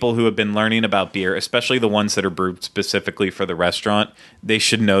these people who have been learning about beer, especially the ones that are brewed specifically for the restaurant, they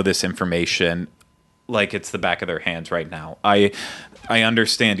should know this information like it's the back of their hands right now. I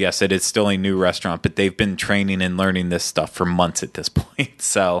understand, yes, it is still a new restaurant, but they've been training and learning this stuff for months at this point.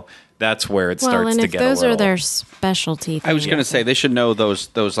 So that's where it starts to get a little... Well, and if those are their specialty things... I was going to say, they should know those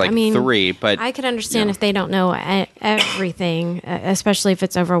three, but... I could understand if they don't know everything, especially if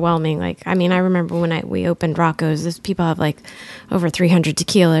it's overwhelming. Like, I mean, I remember when we opened Rocco's, people have like over 300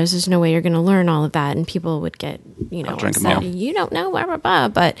 tequilas. There's no way you're going to learn all of that, and people would get, drink them all. You don't know, blah, blah, blah.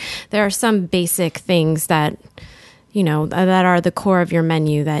 But there are some basic things that... that are the core of your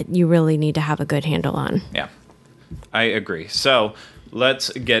menu that you really need to have a good handle on. Yeah, I agree. So let's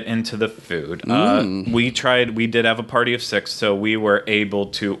get into the food. We did have a party of 6, so we were able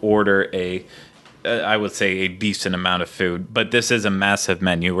to order I would say a decent amount of food, but this is a massive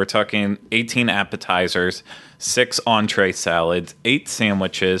menu. We're talking 18 appetizers, 6 entree salads, 8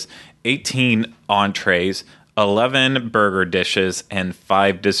 sandwiches, 18 entrees, 11 burger dishes, and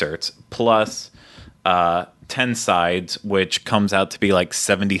 5 desserts, plus 10 sides, which comes out to be like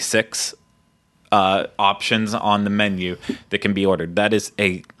 76 options on the menu that can be ordered. That is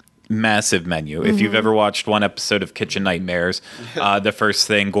a massive menu. Mm-hmm. If you've ever watched one episode of Kitchen Nightmares, the first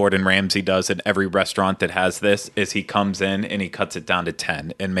thing Gordon Ramsay does at every restaurant that has this is he comes in and he cuts it down to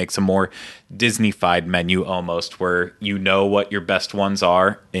 10 and makes a more Disney-fied menu almost, where you know what your best ones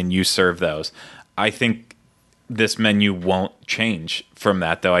are and you serve those. I think this menu won't change from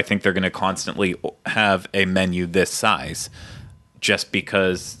that, though. I think they're going to constantly have a menu this size just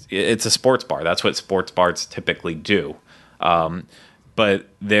because it's a sports bar. That's what sports bars typically do. But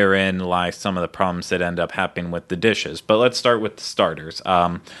therein lie some of the problems that end up happening with the dishes. But let's start with the starters.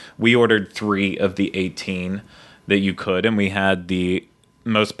 We ordered 3 of the 18 that you could, and we had the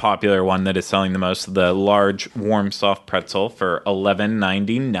most popular one that is selling the most, the large warm soft pretzel for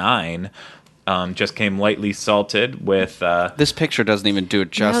 $11.99. Just came lightly salted with... this picture doesn't even do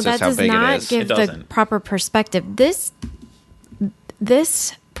it justice how big it is. That does not give the proper perspective.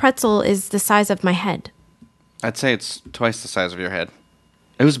 This pretzel is the size of my head. I'd say it's twice the size of your head.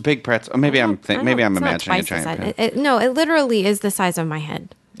 It was a big pretzel. Maybe I'm imagining a giant. It literally is the size of my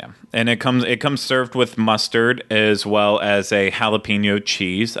head. Yeah, and it comes served with mustard as well as a jalapeno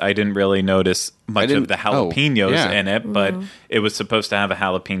cheese. I didn't really notice much of the jalapenos in it, but it was supposed to have a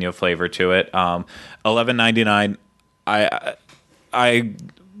jalapeno flavor to it. $11.99. I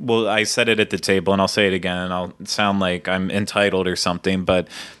said it at the table, and I'll say it again, and I'll sound like I'm entitled or something, but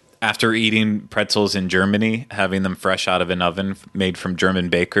after eating pretzels in Germany, having them fresh out of an oven made from German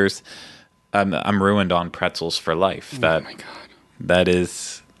bakers, I'm ruined on pretzels for life. Oh my God. That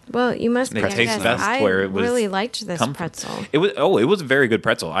is... Well, you must be. It tastes best where it was. I really liked this pretzel. It was a very good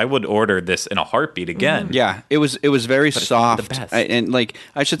pretzel. I would order this in a heartbeat again. Mm-hmm. Yeah, it was very soft, the best. and like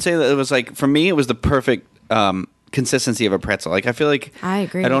I should say that it was like, for me, it was the perfect consistency of a pretzel. Like I feel like I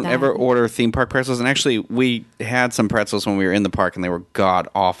agree I don't with that. ever order theme park pretzels. And actually, we had some pretzels when we were in the park, and they were god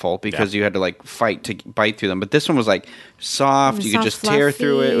awful because you had to like fight to bite through them. But this one was like soft. It was You could so just tear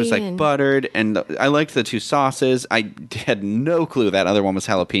through it. It was fluffy like and- buttered, and I liked the two sauces. I had no clue that other one was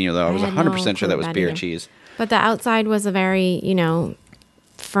jalapeno though. I was had 100% no sure clue that was about beer either. cheese. But the outside was a very,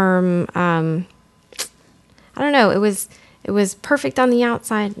 firm. I don't know. It was perfect on the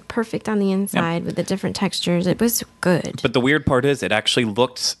outside, perfect on the inside with the different textures. It was good. But the weird part is, it actually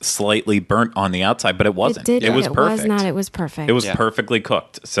looked slightly burnt on the outside, but it wasn't. It did. was It perfect. was not. It was perfect. It was Yeah. perfectly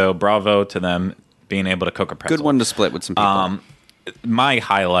cooked. So bravo to them being able to cook a pretzel. Good one to split with some people. My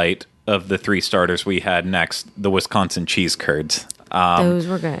highlight of the 3 starters we had next, the Wisconsin cheese curds. Those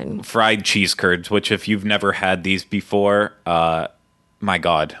were good. Fried cheese curds, which if you've never had these before, my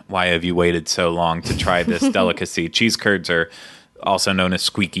God, why have you waited so long to try this delicacy? Cheese curds are also known as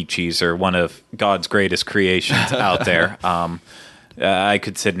squeaky cheese, or one of God's greatest creations out there. I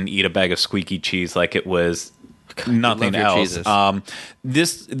could sit and eat a bag of squeaky cheese like it was nothing your else.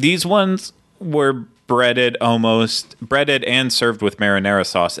 cheeses. These ones were breaded and served with marinara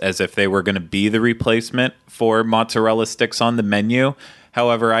sauce as if they were going to be the replacement for mozzarella sticks on the menu.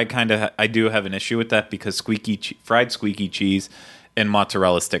 However, I do have an issue with that because fried squeaky cheese and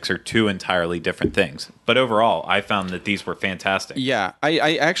mozzarella sticks are 2 entirely different things. But overall, I found that these were fantastic. Yeah,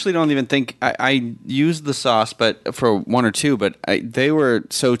 I actually don't even think I used the sauce, but for 1 or 2, but they were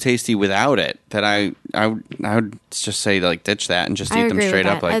so tasty without it that I would just say like ditch that and just I eat them agree straight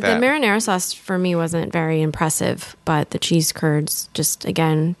with up that. like that. The marinara sauce for me wasn't very impressive, but the cheese curds, just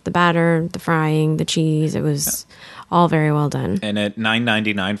again, the batter, the frying, the cheese, it was all very well done. And at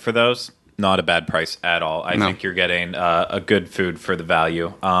 $9.99 for those, not a bad price at all. I think you're getting a good food for the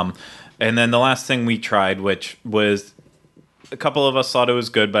value. And then the last thing we tried, which was a couple of us thought it was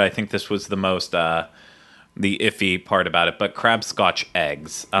good, but I think this was the most the iffy part about it. But crab scotch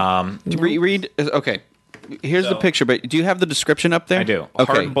eggs. Read. Okay, here's the So- picture. But do you have the description up there? I do.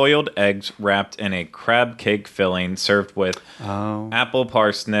 Okay. Hard-boiled eggs wrapped in a crab cake filling, served with apple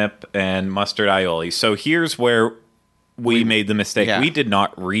parsnip and mustard aioli. So here's where we made the mistake. Yeah. We did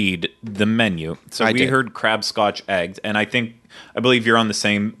not read the menu. So I we did. heard crab scotch eggs, and I believe you're on the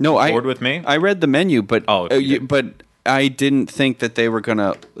same board with me. I read the menu, but you did. but I didn't think that they were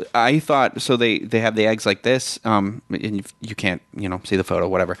gonna. I thought so. They have the eggs like this. And you can't see the photo,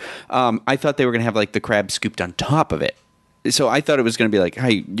 whatever. I thought they were gonna have like the crab scooped on top of it. So I thought it was gonna be like,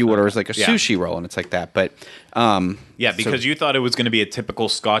 hey, you order as like a Yeah. sushi roll, and it's like that. But Yeah, because you thought it was going to be a typical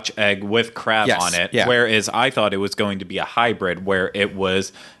Scotch egg with crab Yes, on it, yeah. whereas I thought it was going to be a hybrid where it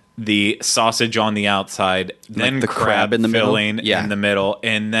was the sausage on the outside, then the crab in the middle? filling Yeah. in the middle,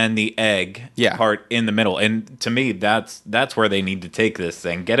 and then the egg Yeah. part in the middle. And to me, that's where they need to take this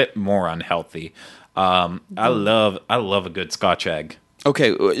thing, get it more unhealthy. I love a good Scotch egg.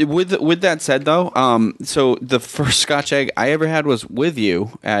 Okay, with that said though, so the first Scotch egg I ever had was with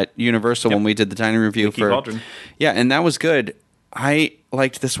you at Universal when we did the dining review Leaky for Cauldron. Yeah, and that was good. I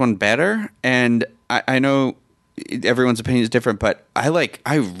liked this one better, and I know everyone's opinion is different, but I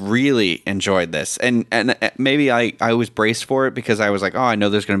really enjoyed this, and maybe I was braced for it because I was like, oh, I know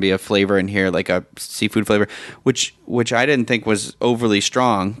there's going to be a flavor in here, like a seafood flavor, which I didn't think was overly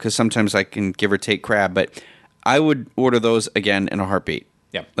strong because sometimes I can give or take crab, but I would order those again in a heartbeat.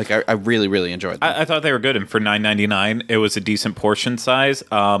 Yeah. Like I really, really enjoyed them. I thought they were good, and for $9.99, it was a decent portion size.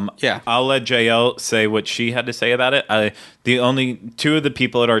 Yeah. I'll let JL say what she had to say about it. The only 2 of the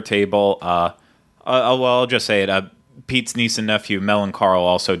people at our table, I'll just say it. Pete's niece and nephew, Mel and Carl,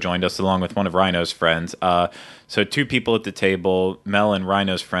 also joined us along with one of Rhino's friends. So 2 people at the table, Mel and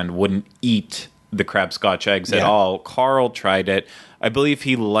Rhino's friend, wouldn't eat the crab scotch eggs at Yeah. all. Carl tried it. I believe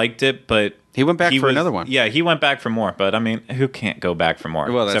he liked it, but He went back for another one. Yeah, he went back for more. But I mean, who can't go back for more?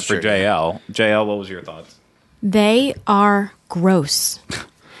 Well, that's except for true, yeah. JL. JL, what was your thoughts? They are gross.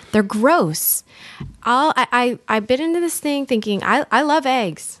 They're gross. I bit into this thing thinking I love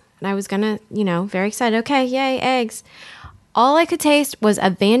eggs, and I was gonna very excited. Okay, yay eggs! All I could taste was a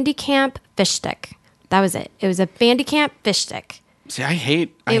Van de Kamp fish stick. That was it. It was a Van de Kamp fish stick. See, I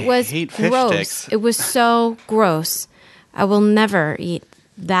hate It fish gross. sticks. It was so gross. I will never eat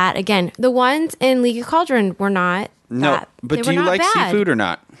that again. The ones in Leaky Cauldron were not. No, that. but They do were you not like bad. seafood or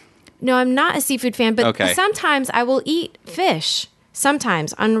not? No, I'm not a seafood fan, but Okay. sometimes I will eat fish.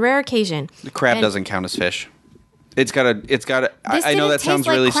 Sometimes, on rare occasion. The crab And doesn't count as fish. It's got a. this I know didn't that taste sounds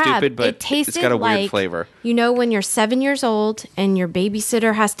like really crab. stupid, but it tasted it's got a weird like, flavor. When you're 7 years old and your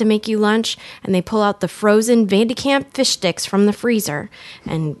babysitter has to make you lunch, and they pull out the frozen Van de Kamp fish sticks from the freezer,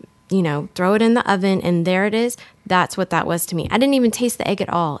 and throw it in the oven, and there it is. That's what that was to me. I didn't even taste the egg at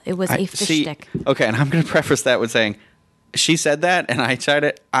all. It was a fish stick. Okay, and I'm going to preface that with saying, she said that, and I tried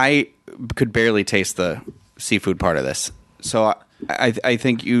it. I could barely taste the seafood part of this. So I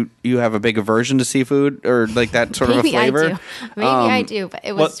think you have a big aversion to seafood or like that sort of a flavor. Maybe I do, but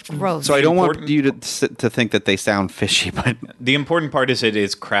it was gross. So I don't want you to think that they sound fishy, but the important part is it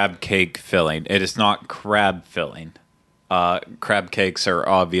is crab cake filling. It is not crab filling. Crab cakes are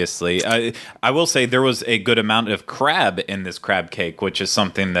obviously... I will say there was a good amount of crab in this crab cake, which is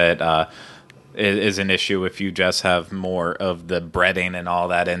something that is an issue if you just have more of the breading and all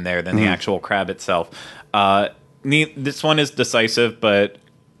that in there than the actual crab itself. This one is decisive, but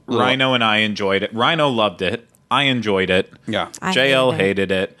Rhino and I enjoyed it. Rhino loved it. I enjoyed it. Yeah. JL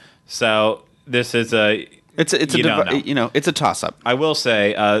hated it. So this is a... It's a toss-up. I will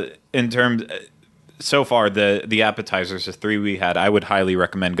say, in terms... So far, the appetizers, the 3 we had, I would highly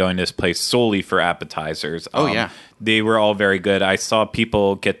recommend going to this place solely for appetizers. Yeah. They were all very good. I saw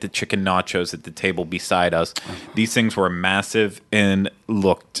people get the chicken nachos at the table beside us. These things were massive and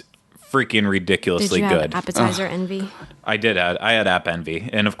looked freaking ridiculously Did you good. have appetizer envy? I did. I had app envy,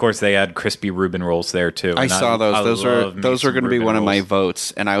 and of course they had crispy Reuben rolls there too. I saw those. Those are going to be one of my rolls.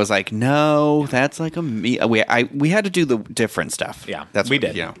 votes, and I was like, no, that's like a me. We had to do the different stuff. Yeah, that's we what,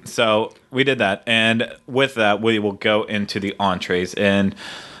 did. Yeah. So we did that, and with that, we will go into the entrees, and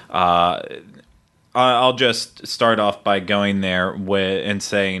I'll just start off by going there and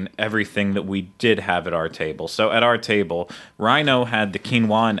saying everything that we did have at our table. So at our table, Rhino had the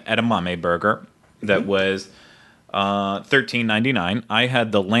quinoa and edamame burger that was $13.99. I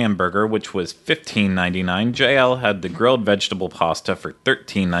had the lamb burger, which was $15.99. JL had the grilled vegetable pasta for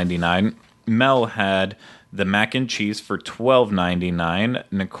 $13.99. Mel had the mac and cheese for $12.99.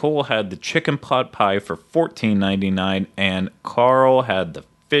 Nicole had the chicken pot pie for $14.99. And Carl had the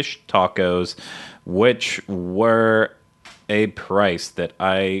fish tacos, which were a price that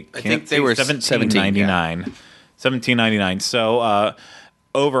I think they were $17.99. $17.99. So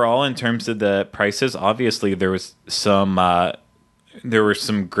overall, in terms of the prices, obviously there was there were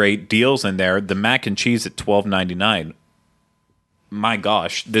some great deals in there. The mac and cheese at $12.99. My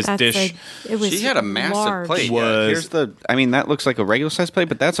gosh, this dish. She had a massive large. plate. Here's that looks like a regular size plate,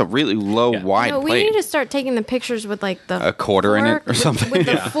 but that's a really low, wide plate. We need to start taking the pictures with like a quarter in it or something. With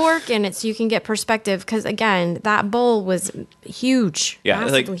the fork in it so you can get perspective. Because again, that bowl was huge. Yeah,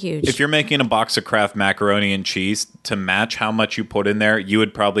 massively huge. If you're making a box of Kraft macaroni and cheese to match how much you put in there, you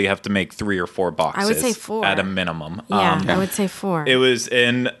would probably have to make 3 or 4 boxes. I would say 4 at a minimum. Yeah, I would say 4. It was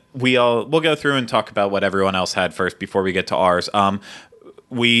we'll go through and talk about what everyone else had first before we get to ours.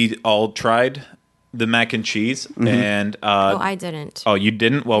 We all tried the mac and cheese, and I didn't. Oh, you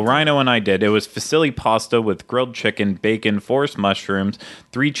didn't? Well, Rhino and I did. It was fusilli pasta with grilled chicken, bacon, forest mushrooms,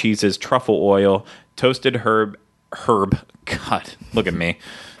 3 cheeses, truffle oil, toasted herb. God, look at me.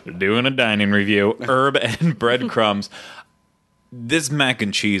 They're doing a dining review. Herb and breadcrumbs. This mac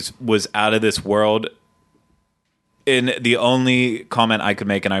and cheese was out of this world. And the only comment I could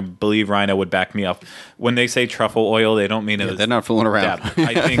make, and I believe Rhino would back me up, when they say truffle oil, they don't mean it. They're not fooling around.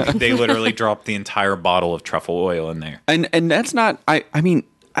 I think they literally dropped the entire bottle of truffle oil in there. And that's not. I mean,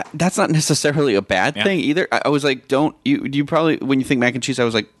 that's not necessarily a bad thing either. I was like, don't you probably, when you think mac and cheese, I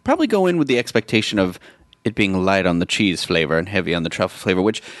was like, probably go in with the expectation of it being light on the cheese flavor and heavy on the truffle flavor,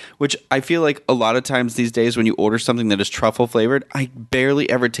 which I feel like a lot of times these days when you order something that is truffle flavored, I barely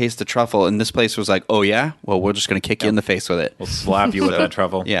ever taste the truffle. And this place was like, oh yeah? Well, we're just going to kick you in the face with it. We'll slap you with that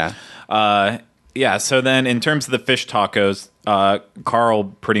truffle. Yeah. So then in terms of the fish tacos, Carl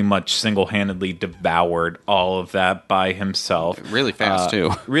pretty much single-handedly devoured all of that by himself. Really fast,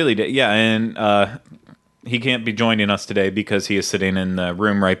 too. Really did. Yeah, and he can't be joining us today because he is sitting in the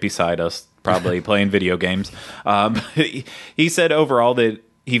room right beside us, probably playing video games. But he said overall that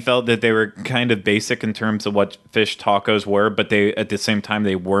he felt that they were kind of basic in terms of what fish tacos were, but they at the same time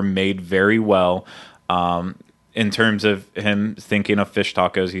they were made very well. In terms of him thinking of fish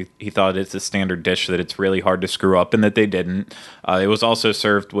tacos, he thought it's a standard dish that it's really hard to screw up, and that they didn't. It was also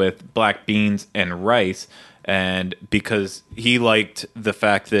served with black beans and rice. And because he liked the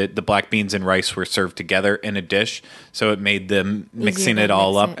fact that the black beans and rice were served together in a dish, so it made them mixing it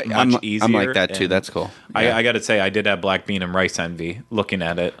all up much easier. I'm like that too. That's cool. I got to say, I did have black bean and rice envy looking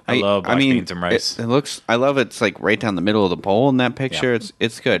at it. I love black beans and rice. It looks. I love it's like right down the middle of the bowl in that picture. Yeah.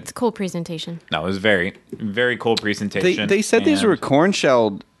 It's good. It's a cool presentation. No, it was very, very cool presentation. They said these were corn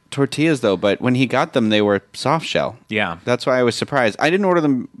shelled tortillas though, but when he got them they were soft shell. Yeah, that's why I was surprised. I didn't order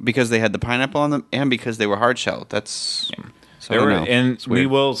them because they had the pineapple on them and because they were hard shell. That's So I don't know. And It's we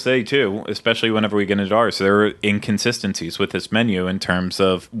weird. will say too, especially whenever we get into ours, there were inconsistencies with this menu in terms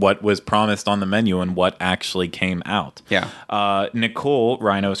of what was promised on the menu and what actually came out. Yeah. Nicole,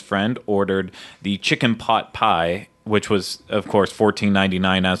 Rhino's friend, ordered the chicken pot pie, which was, of course,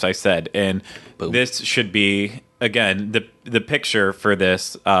 $14.99, as I said. And this should be, again, the picture for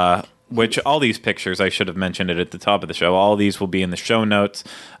this, which all these pictures, I should have mentioned it at the top of the show, all these will be in the show notes,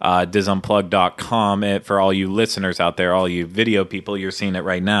 disunplug.com. For all you listeners out there, all you video people, you're seeing it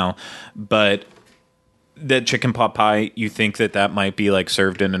right now. But the chicken pot pie, you think that might be like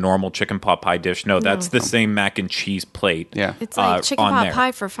served in a normal chicken pot pie dish. No, that's the same mac and cheese plate. Yeah. It's like chicken on pot there.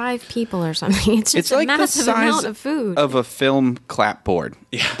 pie for 5 people or something. It's just It's like a the massive size amount of food. of a film clapboard.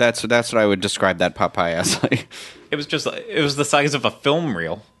 Yeah. That's what I would describe that pot pie as. Like, It was the size of a film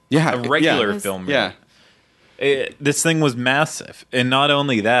reel. Yeah, A regular yeah. film reel. yeah. This thing was massive. And not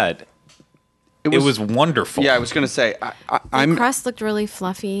only that, it was wonderful. Yeah, I was gonna say The crust looked really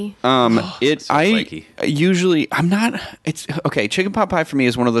fluffy. so flaky. I'm not. It's okay. Chicken pot pie for me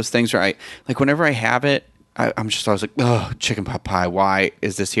is one of those things where I like whenever I have it, I'm just always like, oh, chicken pot pie. Why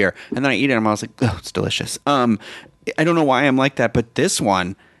is this here? And then I eat it, and I'm always like, oh, it's delicious. I don't know why I'm like that, but this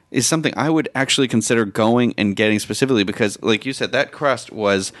one is something I would actually consider going and getting specifically because, like you said, that crust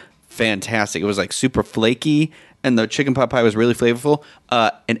was fantastic. It was like super flaky, and the chicken pot pie was really flavorful.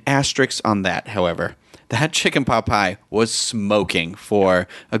 An asterisk on that, however. That chicken pot pie was smoking for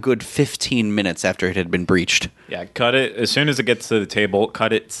a good 15 minutes after it had been breached. Yeah, cut it as soon as it gets to the table.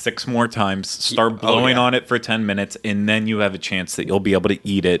 Cut it 6 more times. Start blowing on it for 10 minutes, and then you have a chance that you'll be able to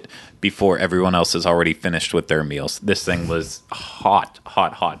eat it before everyone else is already finished with their meals. This thing was hot,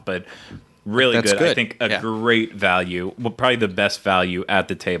 but really That's good. I good. think a Yeah. great value. Well, probably the best value at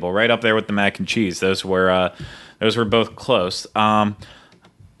the table, right up there with the mac and cheese. Those were both close.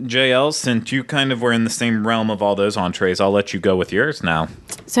 JL, since you kind of were in the same realm of all those entrees, I'll let you go with yours now.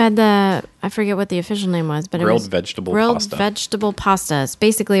 So I had I forget what the official name was, but Grilled it was vegetable grilled pasta. vegetable pastas.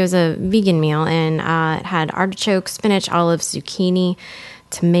 Basically, it was a vegan meal, and it had artichoke, spinach, olive, zucchini,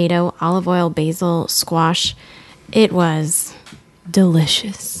 tomato, olive oil, basil, squash. It was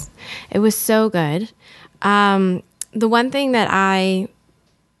delicious. It was so good. The one thing that I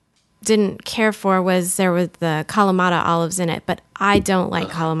didn't care for was there was the Kalamata olives in it, but I don't like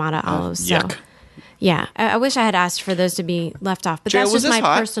Kalamata olives. So yuck. yeah, I wish I had asked for those to be left off, but Jill, that's was just this my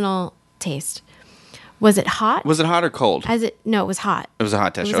hot? personal taste. Was it hot? Was it hot or cold? No, it was hot. It was a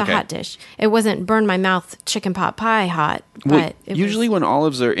hot dish. It was okay. a hot dish. It wasn't burn my mouth chicken pot pie hot, but Well, it usually was, when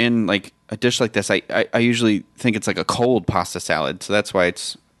olives are in like a dish like this, I usually think it's like a cold pasta salad. So that's why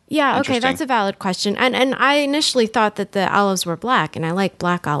it's yeah, okay, interesting. that's a valid question. And I initially thought that the olives were black, and I like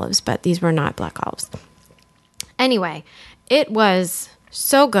black olives, but these were not black olives. Anyway, it was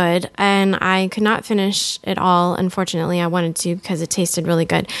so good, and I could not finish it all. Unfortunately, I wanted to because it tasted really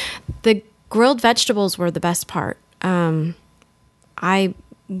good. The grilled vegetables were the best part. I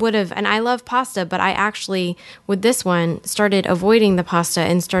would have, and I love pasta, but I actually, with this one, started avoiding the pasta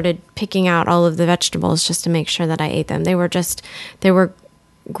and started picking out all of the vegetables just to make sure that I ate them. They were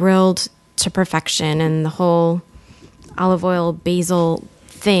grilled to perfection, and the whole olive oil basil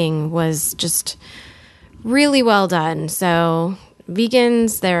thing was just really well done. So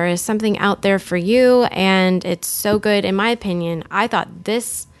vegans, there is something out there for you, and it's so good. In my opinion, I thought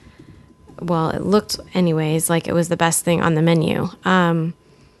this, well, it looked anyways like it was the best thing on the menu.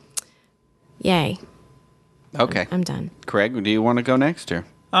 Yay. okay. I'm done. Craig, do you want to go next or?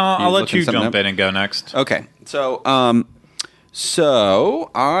 I'll let looking you something jump up? in and go next. Okay. So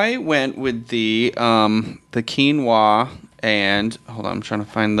I went with the quinoa and hold on, I'm trying to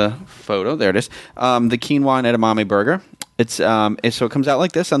find the photo. There it is. The quinoa and edamame burger. So it comes out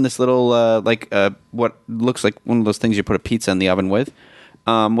like this on this little what looks like one of those things you put a pizza in the oven with,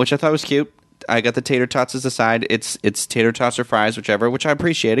 which I thought was cute. I got the tater tots as a side. It's tater tots or fries, whichever, which I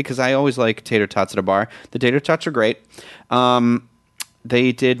appreciated because I always like tater tots at a bar. The tater tots are great.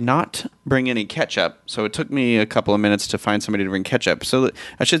 They did not bring any ketchup, so it took me a couple of minutes to find somebody to bring ketchup. So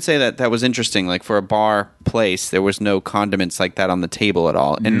I should say that was interesting. Like for a bar place, there was no condiments like that on the table at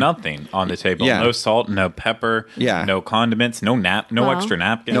all. And Nothing on the table. Yeah. No salt, no pepper, Yeah. no condiments, no Well, extra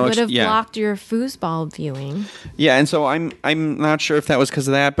napkins. It would have yeah. blocked your foosball viewing. yeah, and so I'm not sure if that was because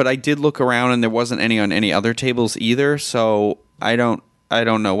of that, but I did look around and there wasn't any on any other tables either. So I don't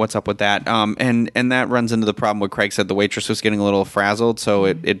know what's up with that. And that runs into the problem where Craig said the waitress was getting a little frazzled, so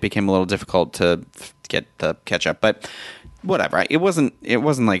it became a little difficult to get the ketchup. But whatever, it wasn't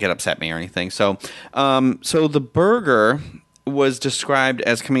like it upset me or anything. So so the burger was described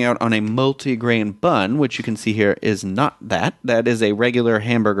as coming out on a multi-grain bun, which you can see here is not that. That is a regular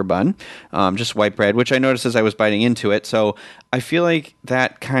hamburger bun, just white bread, which I noticed as I was biting into it. So I feel like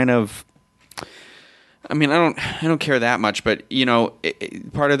that kind of... I mean, I don't care that much, but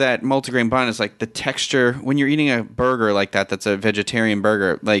part of that multigrain bun is like the texture. When you're eating a burger like that, that's a vegetarian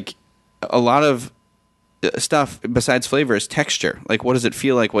burger. Like a lot of stuff besides flavor is texture. Like, what does it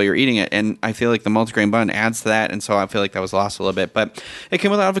feel like while you're eating it? And I feel like the multigrain bun adds to that, and so I feel like that was lost a little bit. But it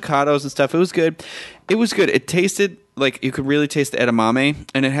came with avocados and stuff. It was good. It tasted like you could really taste the edamame,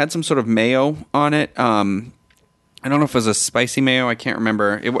 and it had some sort of mayo on it. I don't know if it was a spicy mayo. I can't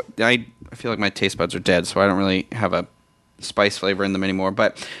remember. I feel like my taste buds are dead, so I don't really have a spice flavor in them anymore.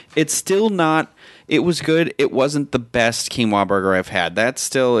 But it's still not... It was good. It wasn't the best quinoa burger I've had. That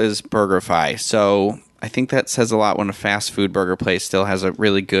still is BurgerFi. So I think that says a lot when a fast food burger place still has a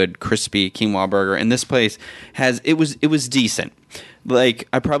really good, crispy quinoa burger. And this place it was decent. Like,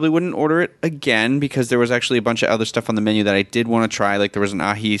 I probably wouldn't order it again because there was actually a bunch of other stuff on the menu that I did want to try. Like, there was an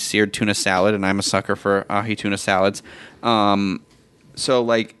ahi seared tuna salad, and I'm a sucker for ahi tuna salads. So,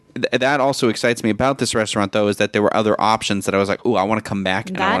 like, that also excites me about this restaurant, though, is that there were other options that I was like, ooh, I want to come back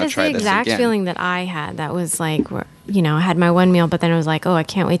and I want to try this again. That is the exact feeling that I had. That was like, I had my one meal, but then I was like, oh, I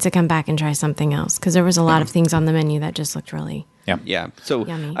can't wait to come back and try something else because there was a lot of things on the menu that just looked really So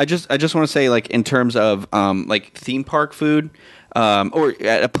yummy. I just want to say, like, in terms of like theme park food, or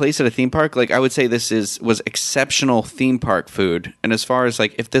at a place at a theme park, like, I would say this was exceptional theme park food. And as far as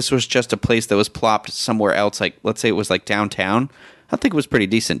like if this was just a place that was plopped somewhere else, like let's say it was like downtown, I think it was pretty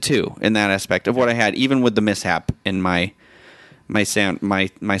decent too in that aspect of what I had, even with the mishap in my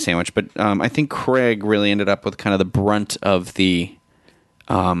sandwich. But I think Craig really ended up with kind of the brunt of the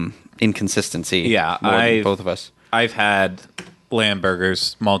inconsistency. Yeah, more than both of us. I've had lamb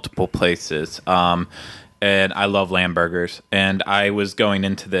burgers multiple places, and I love lamb burgers. And I was going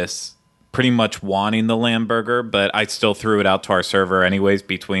into this pretty much wanting the lamb burger, but I still threw it out to our server anyways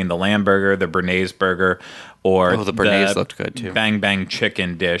between the lamb burger, the Bernays burger, or the Bernays looked good too. Bang Bang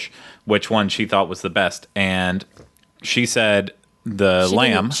chicken dish, which one she thought was the best. And she said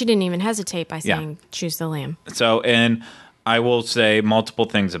lamb. She didn't even hesitate by saying choose the lamb. So, and I will say multiple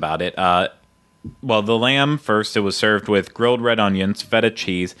things about it. Well, the lamb, first, it was served with grilled red onions, feta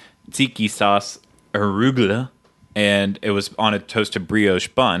cheese, tzatziki sauce, arugula, and it was on a toasted brioche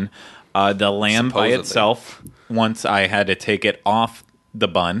bun. The lamb by itself, once I had to take it off the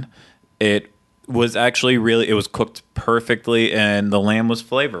bun, it was actually it was cooked perfectly, and the lamb was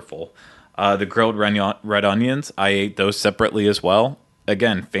flavorful. The grilled red onions, I ate those separately as well.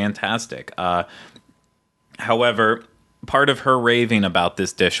 Again, fantastic. However, part of her raving about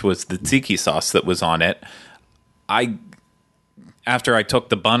this dish was the tzatziki sauce that was on it. After I took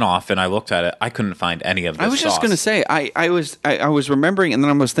the bun off and I looked at it, I couldn't find any of this sauce. I was just going to say, I was remembering, and then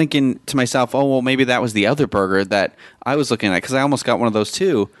I was thinking to myself, oh, well, maybe that was the other burger that I was looking at, because I almost got one of those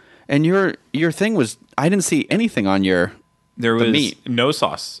too. And your thing was, I didn't see anything on There was meat. No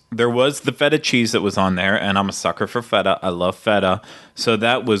sauce. There was the feta cheese that was on there, and I'm a sucker for feta. I love feta. So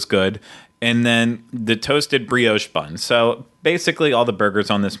that was good. And then the toasted brioche bun. So basically all the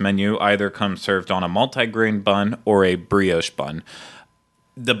burgers on this menu either come served on a multi-grain bun or a brioche bun.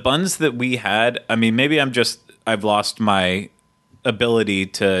 The buns that we had, I mean, maybe I've lost my ability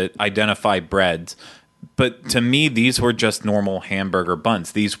to identify breads. But to me, these were just normal hamburger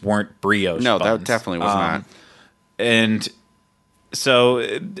buns. These weren't brioche buns. No, that definitely was not. And so,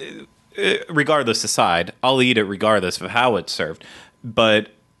 regardless aside, I'll eat it regardless of how it's served. But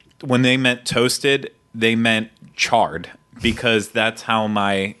when they meant toasted, they meant charred, because that's how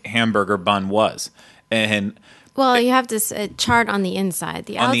my hamburger bun was. And well, you have to chart on the inside.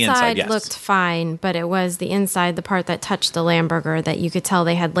 The outside yes. looked fine, but it was the inside, the part that touched the lamb burger, that you could tell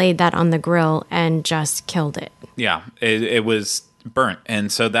they had laid that on the grill and just killed it. Yeah, it was burnt.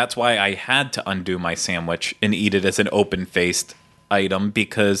 And so that's why I had to undo my sandwich and eat it as an open-faced item,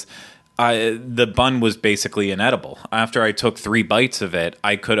 because the bun was basically inedible. After I took 3 bites of it,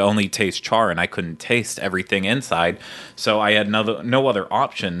 I could only taste char, and I couldn't taste everything inside. So I had no other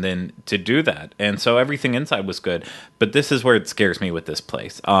option than to do that. And so everything inside was good. But this is where it scares me with this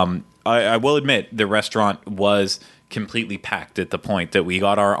place. I will admit the restaurant was completely packed at the point that we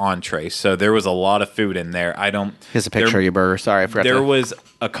got our entree. So there was a lot of food in there. Here's a picture of your burger. Sorry, I forgot. There was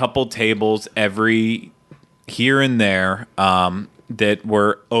a couple tables here and there that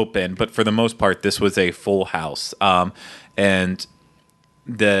were open, but for the most part, this was a full house. And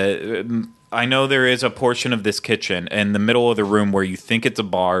I know there is a portion of this kitchen in the middle of the room where you think it's a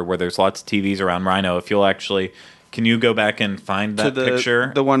bar, where there's lots of TVs around. Rhino, if you'll actually Can you go back and find that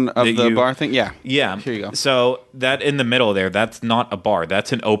picture? The one of the bar thing? Yeah. Yeah. Here you go. So that in the middle there, that's not a bar.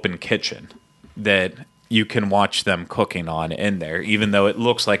 That's an open kitchen that you can watch them cooking on in there, even though it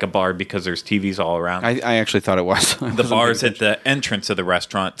looks like a bar because there's TVs all around. I actually thought it was. The bar's at the entrance of the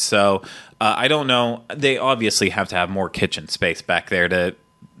restaurant. So I don't know. They obviously have to have more kitchen space back there to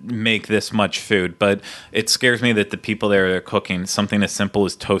make this much food, but it scares me that the people there are cooking something as simple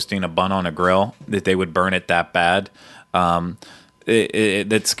as toasting a bun on a grill, that they would burn it that bad.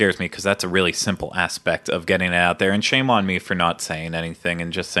 That scares me because that's a really simple aspect of getting it out there. And shame on me for not saying anything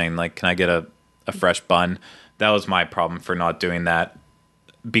and just saying, like, can I get a fresh bun? That was my problem for not doing that.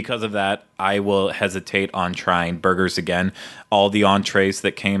 Because of that, I will hesitate on trying burgers again. All the entrees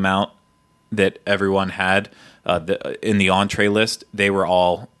that came out that everyone had in the entree list, they were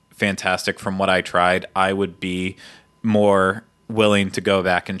all fantastic from what I tried. I would be more willing to go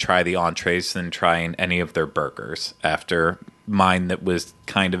back and try the entrees than trying any of their burgers after mine that was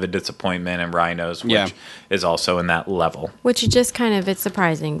kind of a disappointment, and Rhino's, which is also in that level. Which just kind of, it's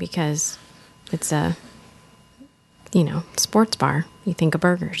surprising because it's a, sports bar. You think of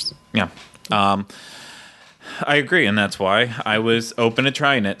burgers. Yeah. I agree, and that's why I was open to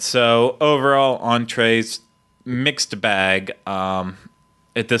trying it. So overall, entrees, mixed bag.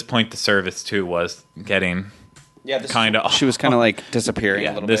 At this point, the service too was getting kind of. She was kind of like disappearing.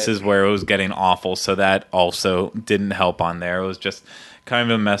 A little this bit. is where it was getting awful. So that also didn't help on there. It was just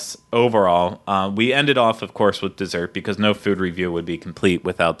kind of a mess overall. We ended off, of course, with dessert because no food review would be complete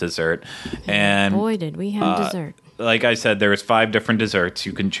without dessert. And boy, did we have dessert. Like I said, there's 5 different desserts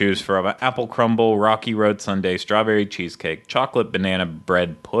you can choose from: apple crumble, Rocky Road sundae, strawberry cheesecake, chocolate banana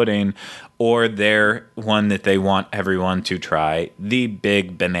bread pudding, or their one that they want everyone to try, the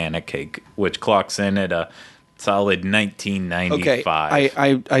big banana cake, which clocks in at a solid $19.95. Okay,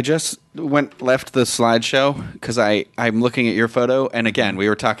 I just left the slideshow because I'm looking at your photo, and again, we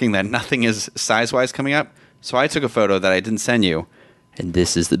were talking that nothing is size-wise coming up, so I took a photo that I didn't send you, and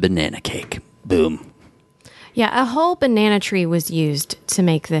this is the banana cake. Boom. Yeah, a whole banana tree was used to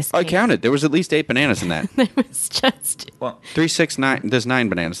make this cake. I counted. There was at least 8 bananas in that. There was just... 3, 6, 9. There's 9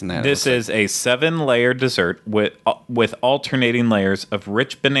 bananas in that. This is a 7-layer dessert with alternating layers of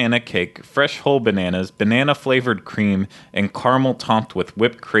rich banana cake, fresh whole bananas, banana-flavored cream, and caramel topped with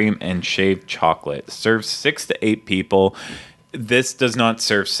whipped cream and shaved chocolate. Serves 6 to 8 people. This does not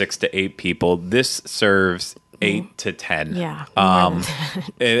serve 6 to 8 people. This serves 8 to 10. Yeah.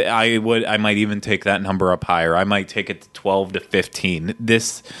 I might even take that number up higher. I might take it to 12 to 15.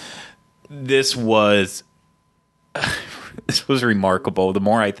 This was this was remarkable. The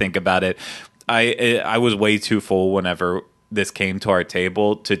more I think about it, I was way too full whenever this came to our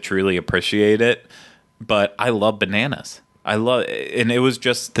table to truly appreciate it. But I love bananas. And it was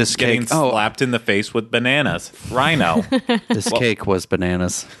just this getting cake slapped in the face with bananas. Rhino. This cake was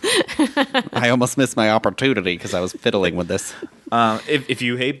bananas. I almost missed my opportunity because I was fiddling with this. If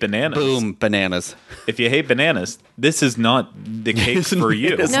you hate bananas, boom, bananas. If you hate bananas, this is not the cake for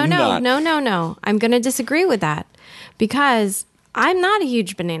you. No. I'm going to disagree with that because I'm not a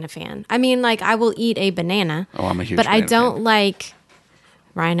huge banana fan. I mean, like, I will eat a banana. Oh, I'm a huge but banana I don't fan. like...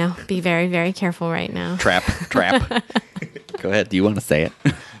 Rhino, be very, very careful right now. Trap. Go ahead. Do you want to say it?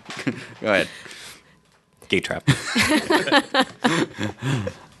 Go ahead. Gay trap.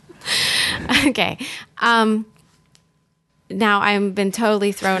 Okay. Now I've been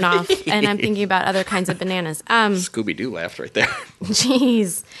totally thrown off, and I'm thinking about other kinds of bananas. Scooby-Doo laughed right there.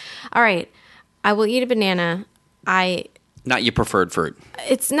 Jeez. All right. I will eat a banana. Not your preferred fruit.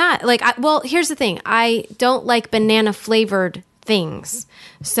 It's not like... well, here's the thing. I don't like banana-flavored things.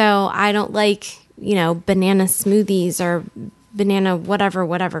 So I don't like, banana smoothies or banana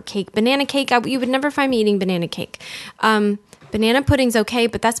whatever cake. Banana cake, you would never find me eating banana cake. Banana pudding's okay,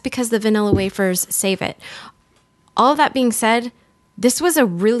 but that's because the vanilla wafers save it. All of that being said, this was a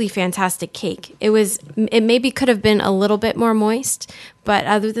really fantastic cake. It maybe could have been a little bit more moist, but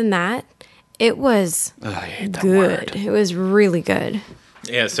other than that, it was I hate that good. word. It was really good.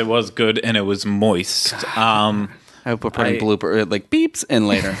 Yes, it was good, and it was moist. I hope we're putting blooper beeps in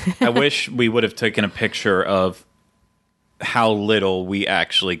later. I wish we would have taken a picture of how little we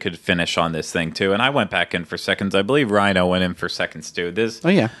actually could finish on this thing too. And I went back in for seconds. I believe Rhino went in for seconds too. Oh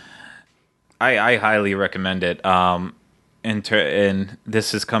yeah, I highly recommend it. And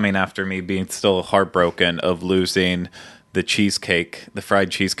this is coming after me being still heartbroken of losing the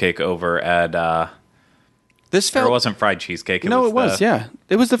fried cheesecake over at. This felt. It wasn't fried cheesecake. It was. Yeah,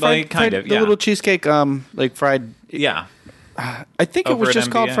 it was the fried, the little cheesecake. Fried. Yeah. I think it was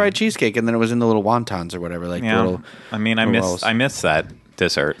just called fried cheesecake, and then it was in the little wontons or whatever. I miss that,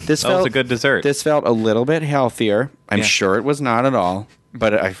 dessert. This that felt was a good dessert. This felt a little bit healthier. I'm sure it was not at all,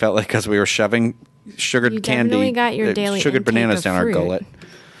 but I felt like because we were shoving sugared You candy, definitely got your daily sugared intake bananas of down our fruit. gullet.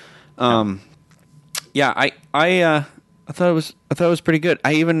 Yeah, I thought it was pretty good.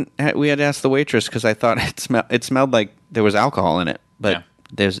 We had asked the waitress because I thought it smelled like there was alcohol in it, but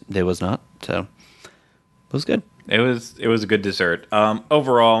there was not. So it was good. It was a good dessert.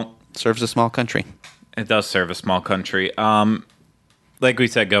 Overall, Serves a small country. it does serve a small country. Like we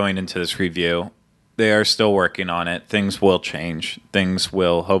said, going into this review, they are still working on it. Things will change. Things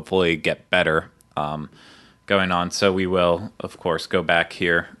will hopefully get better going on. So we will, of course, go back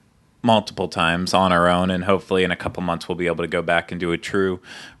here multiple times on our own, and hopefully in a couple months we'll be able to go back and do a true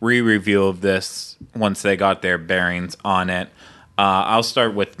re-review of this once they got their bearings on it. I'll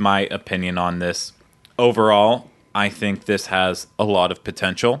start with my opinion on this. Overall, I think this has a lot of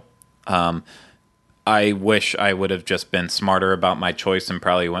potential. I wish I would have just been smarter about my choice and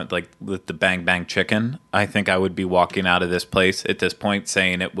probably went like with the Bang Bang Chicken. I think I would be walking out of this place at this point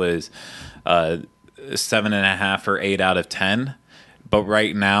saying it was 7.5 or 8 out of 10. But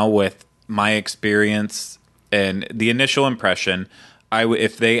right now, with my experience and the initial impression,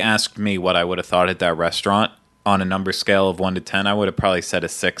 if they asked me what I would have thought at that restaurant on a number scale of 1 to 10, I would have probably said a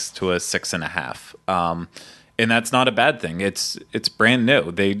 6 to a 6.5. And that's not a bad thing. It's brand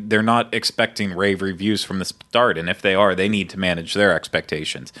new. They're not expecting rave reviews from the start, and if they are, they need to manage their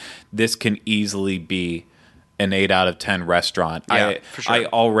expectations. This can easily be an 8 out of 10 restaurant. Yeah, for sure. I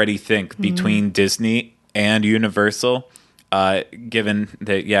already think between Disney and Universal, given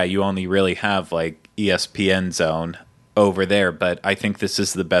that, you only really have like ESPN Zone over there, but I think this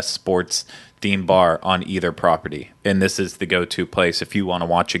is the best sports theme bar on either property, and this is the go-to place if you want to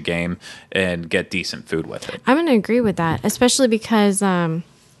watch a game and get decent food with it. I'm going to agree with that, especially because,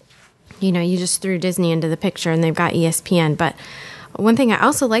 you just threw Disney into the picture and they've got ESPN. But one thing I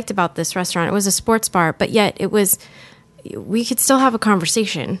also liked about this restaurant, it was a sports bar, but yet we could still have a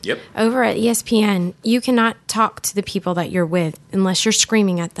conversation. Yep. Over at ESPN, you cannot talk to the people that you're with unless you're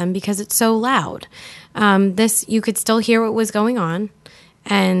screaming at them because it's so loud. You could still hear what was going on,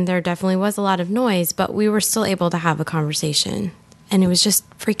 and there definitely was a lot of noise, but we were still able to have a conversation, and it was just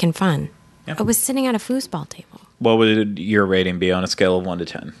freaking fun. Yep. I was sitting at a foosball table. What would your rating be on a scale of 1 to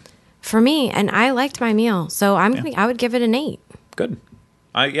 10? For me, and I liked my meal, so I would give it an 8. Good.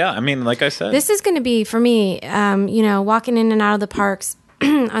 Like I said, This is going to be, for me, walking in and out of the parks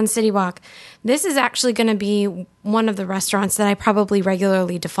on City Walk, this is actually going to be one of the restaurants that I probably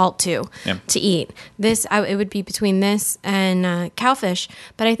regularly default to eat. It would be between this and Cowfish,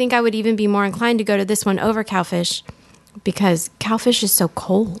 but I think I would even be more inclined to go to this one over Cowfish because Cowfish is so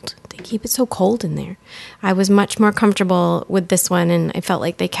cold. They keep it so cold in there. I was much more comfortable with this one, and I felt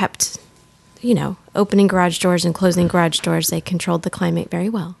like they kept, opening garage doors and closing garage doors. They controlled the climate very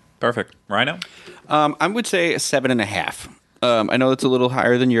well. perfect. Rhino? I would say a 7.5. I know that's a little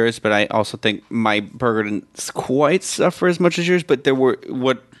higher than yours, but I also think my burger didn't quite suffer as much as yours. But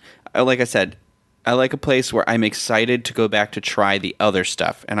like I said, I like a place where I'm excited to go back to try the other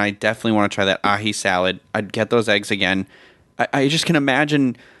stuff, and I definitely want to try that ahi salad. I'd get those eggs again. I just can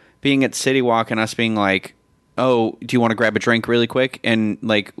imagine being at City Walk and us being like, oh, do you want to grab a drink really quick? And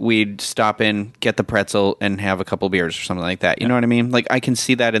like we'd stop in, get the pretzel, and have a couple beers or something like that. You know what I mean? Like I can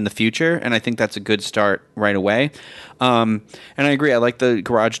see that in the future, and I think that's a good start right away. And I agree. I like the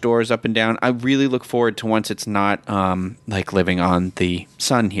garage doors up and down. I really look forward to once it's not like living on the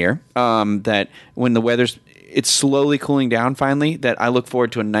sun here. That when the weather's it's slowly cooling down finally, that I look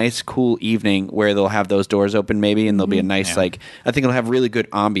forward to a nice cool evening where they'll have those doors open maybe, and there'll be a nice I think it'll have really good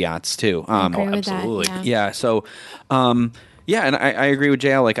ambiance too. Agree with absolutely. that, Yeah. So, and I agree with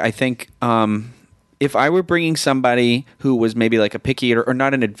JL. Like, I think if I were bringing somebody who was maybe like a picky eater or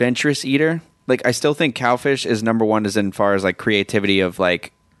not an adventurous eater, like I still think Cowfish is number one as far as like creativity of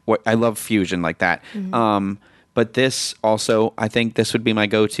like what I love fusion like that. But this also, I think this would be my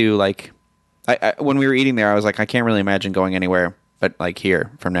go-to. Like, I when we were eating there, I was like, I can't really imagine going anywhere but like here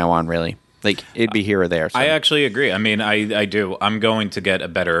from now on. Really, like it'd be here or there. So. I actually agree. I mean, I do. I'm going to get a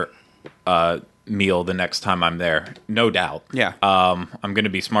better meal the next time I'm there, no doubt. Yeah. I'm going to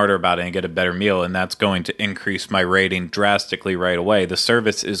be smarter about it and get a better meal, and that's going to increase my rating drastically right away. The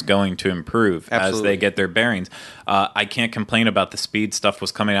service is going to improve as they get their bearings. I can't complain about the speed stuff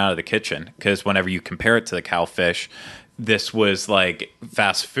was coming out of the kitchen, because whenever you compare it to the Cowfish, this was like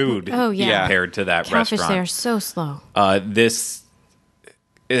fast food compared to that Cowfish, restaurant. they're so slow. This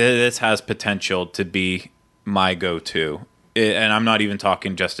has potential to be my go-to. And I'm not even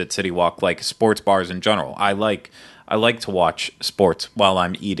talking just at City Walk, like sports bars in general. I like to watch sports while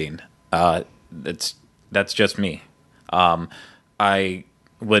I'm eating. That's just me. I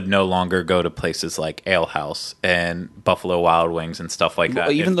would no longer go to places like Ale House and Buffalo Wild Wings and stuff like that.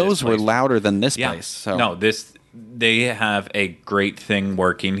 Well, even those were louder than this Yeah. place. So. No, they have a great thing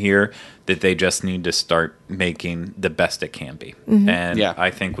working here that they just need to start making the best it can be. And Yeah. I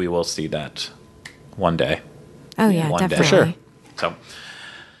think we will see that one day. Oh yeah, One day. definitely. For sure. So,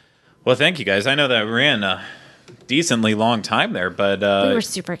 well, thank you guys. I know that ran a decently long time there, but We were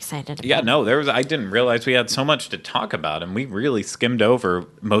super excited. yeah, no, I didn't realize we had so much to talk about, and we really skimmed over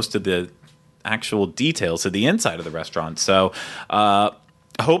most of the actual details of the inside of the restaurant. So, I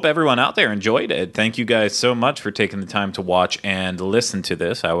hope everyone out there enjoyed it. Thank you guys so much for taking the time to watch and listen to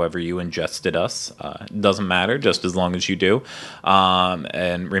this, however you ingested us. It doesn't matter, just as long as you do.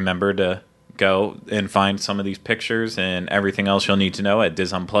 And remember to go and find some of these pictures and everything else you'll need to know at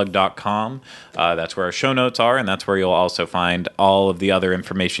disunplug.com. That's where our show notes are, and that's where you'll also find all of the other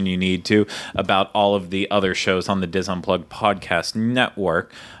information you need to about all of the other shows on the Diz Unplugged podcast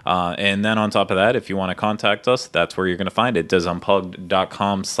network. And then on top of that, if you want to contact us, that's where you're going to find it,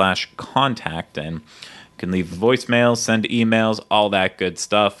 disunplugged.com/contact. And you can leave voicemails, send emails, all that good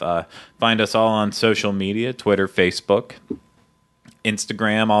stuff. Find us all on social media, Twitter, Facebook,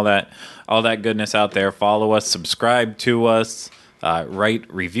 Instagram, all that goodness out there. Follow us, subscribe to us,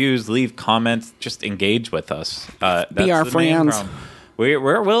 write reviews, leave comments, just engage with us. That's Be our the main friends. problem.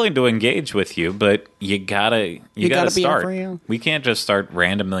 We're willing to engage with you, but you gotta gotta be our start. friend. We can't just start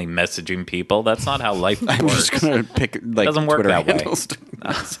randomly messaging people. That's not how life works. I'm just going to pick like Doesn't work Twitter that way. handles to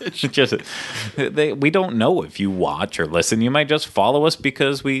message. Just we don't know if you watch or listen. You might just follow us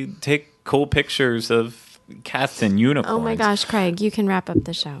because we take cool pictures of cats and unicorns. Oh my gosh, Craig, you can wrap up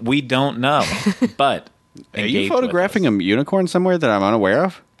the show. We don't know, but Are you engage photographing with us. a unicorn somewhere that I'm unaware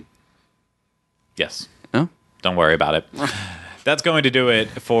of? Yes. No? Don't worry about it. That's going to do it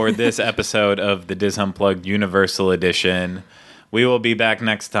for this episode of the Diz Unplugged Universal Edition. We will be back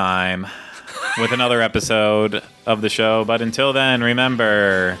next time with another episode of the show. But until then,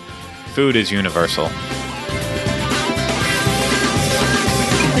 remember, food is universal.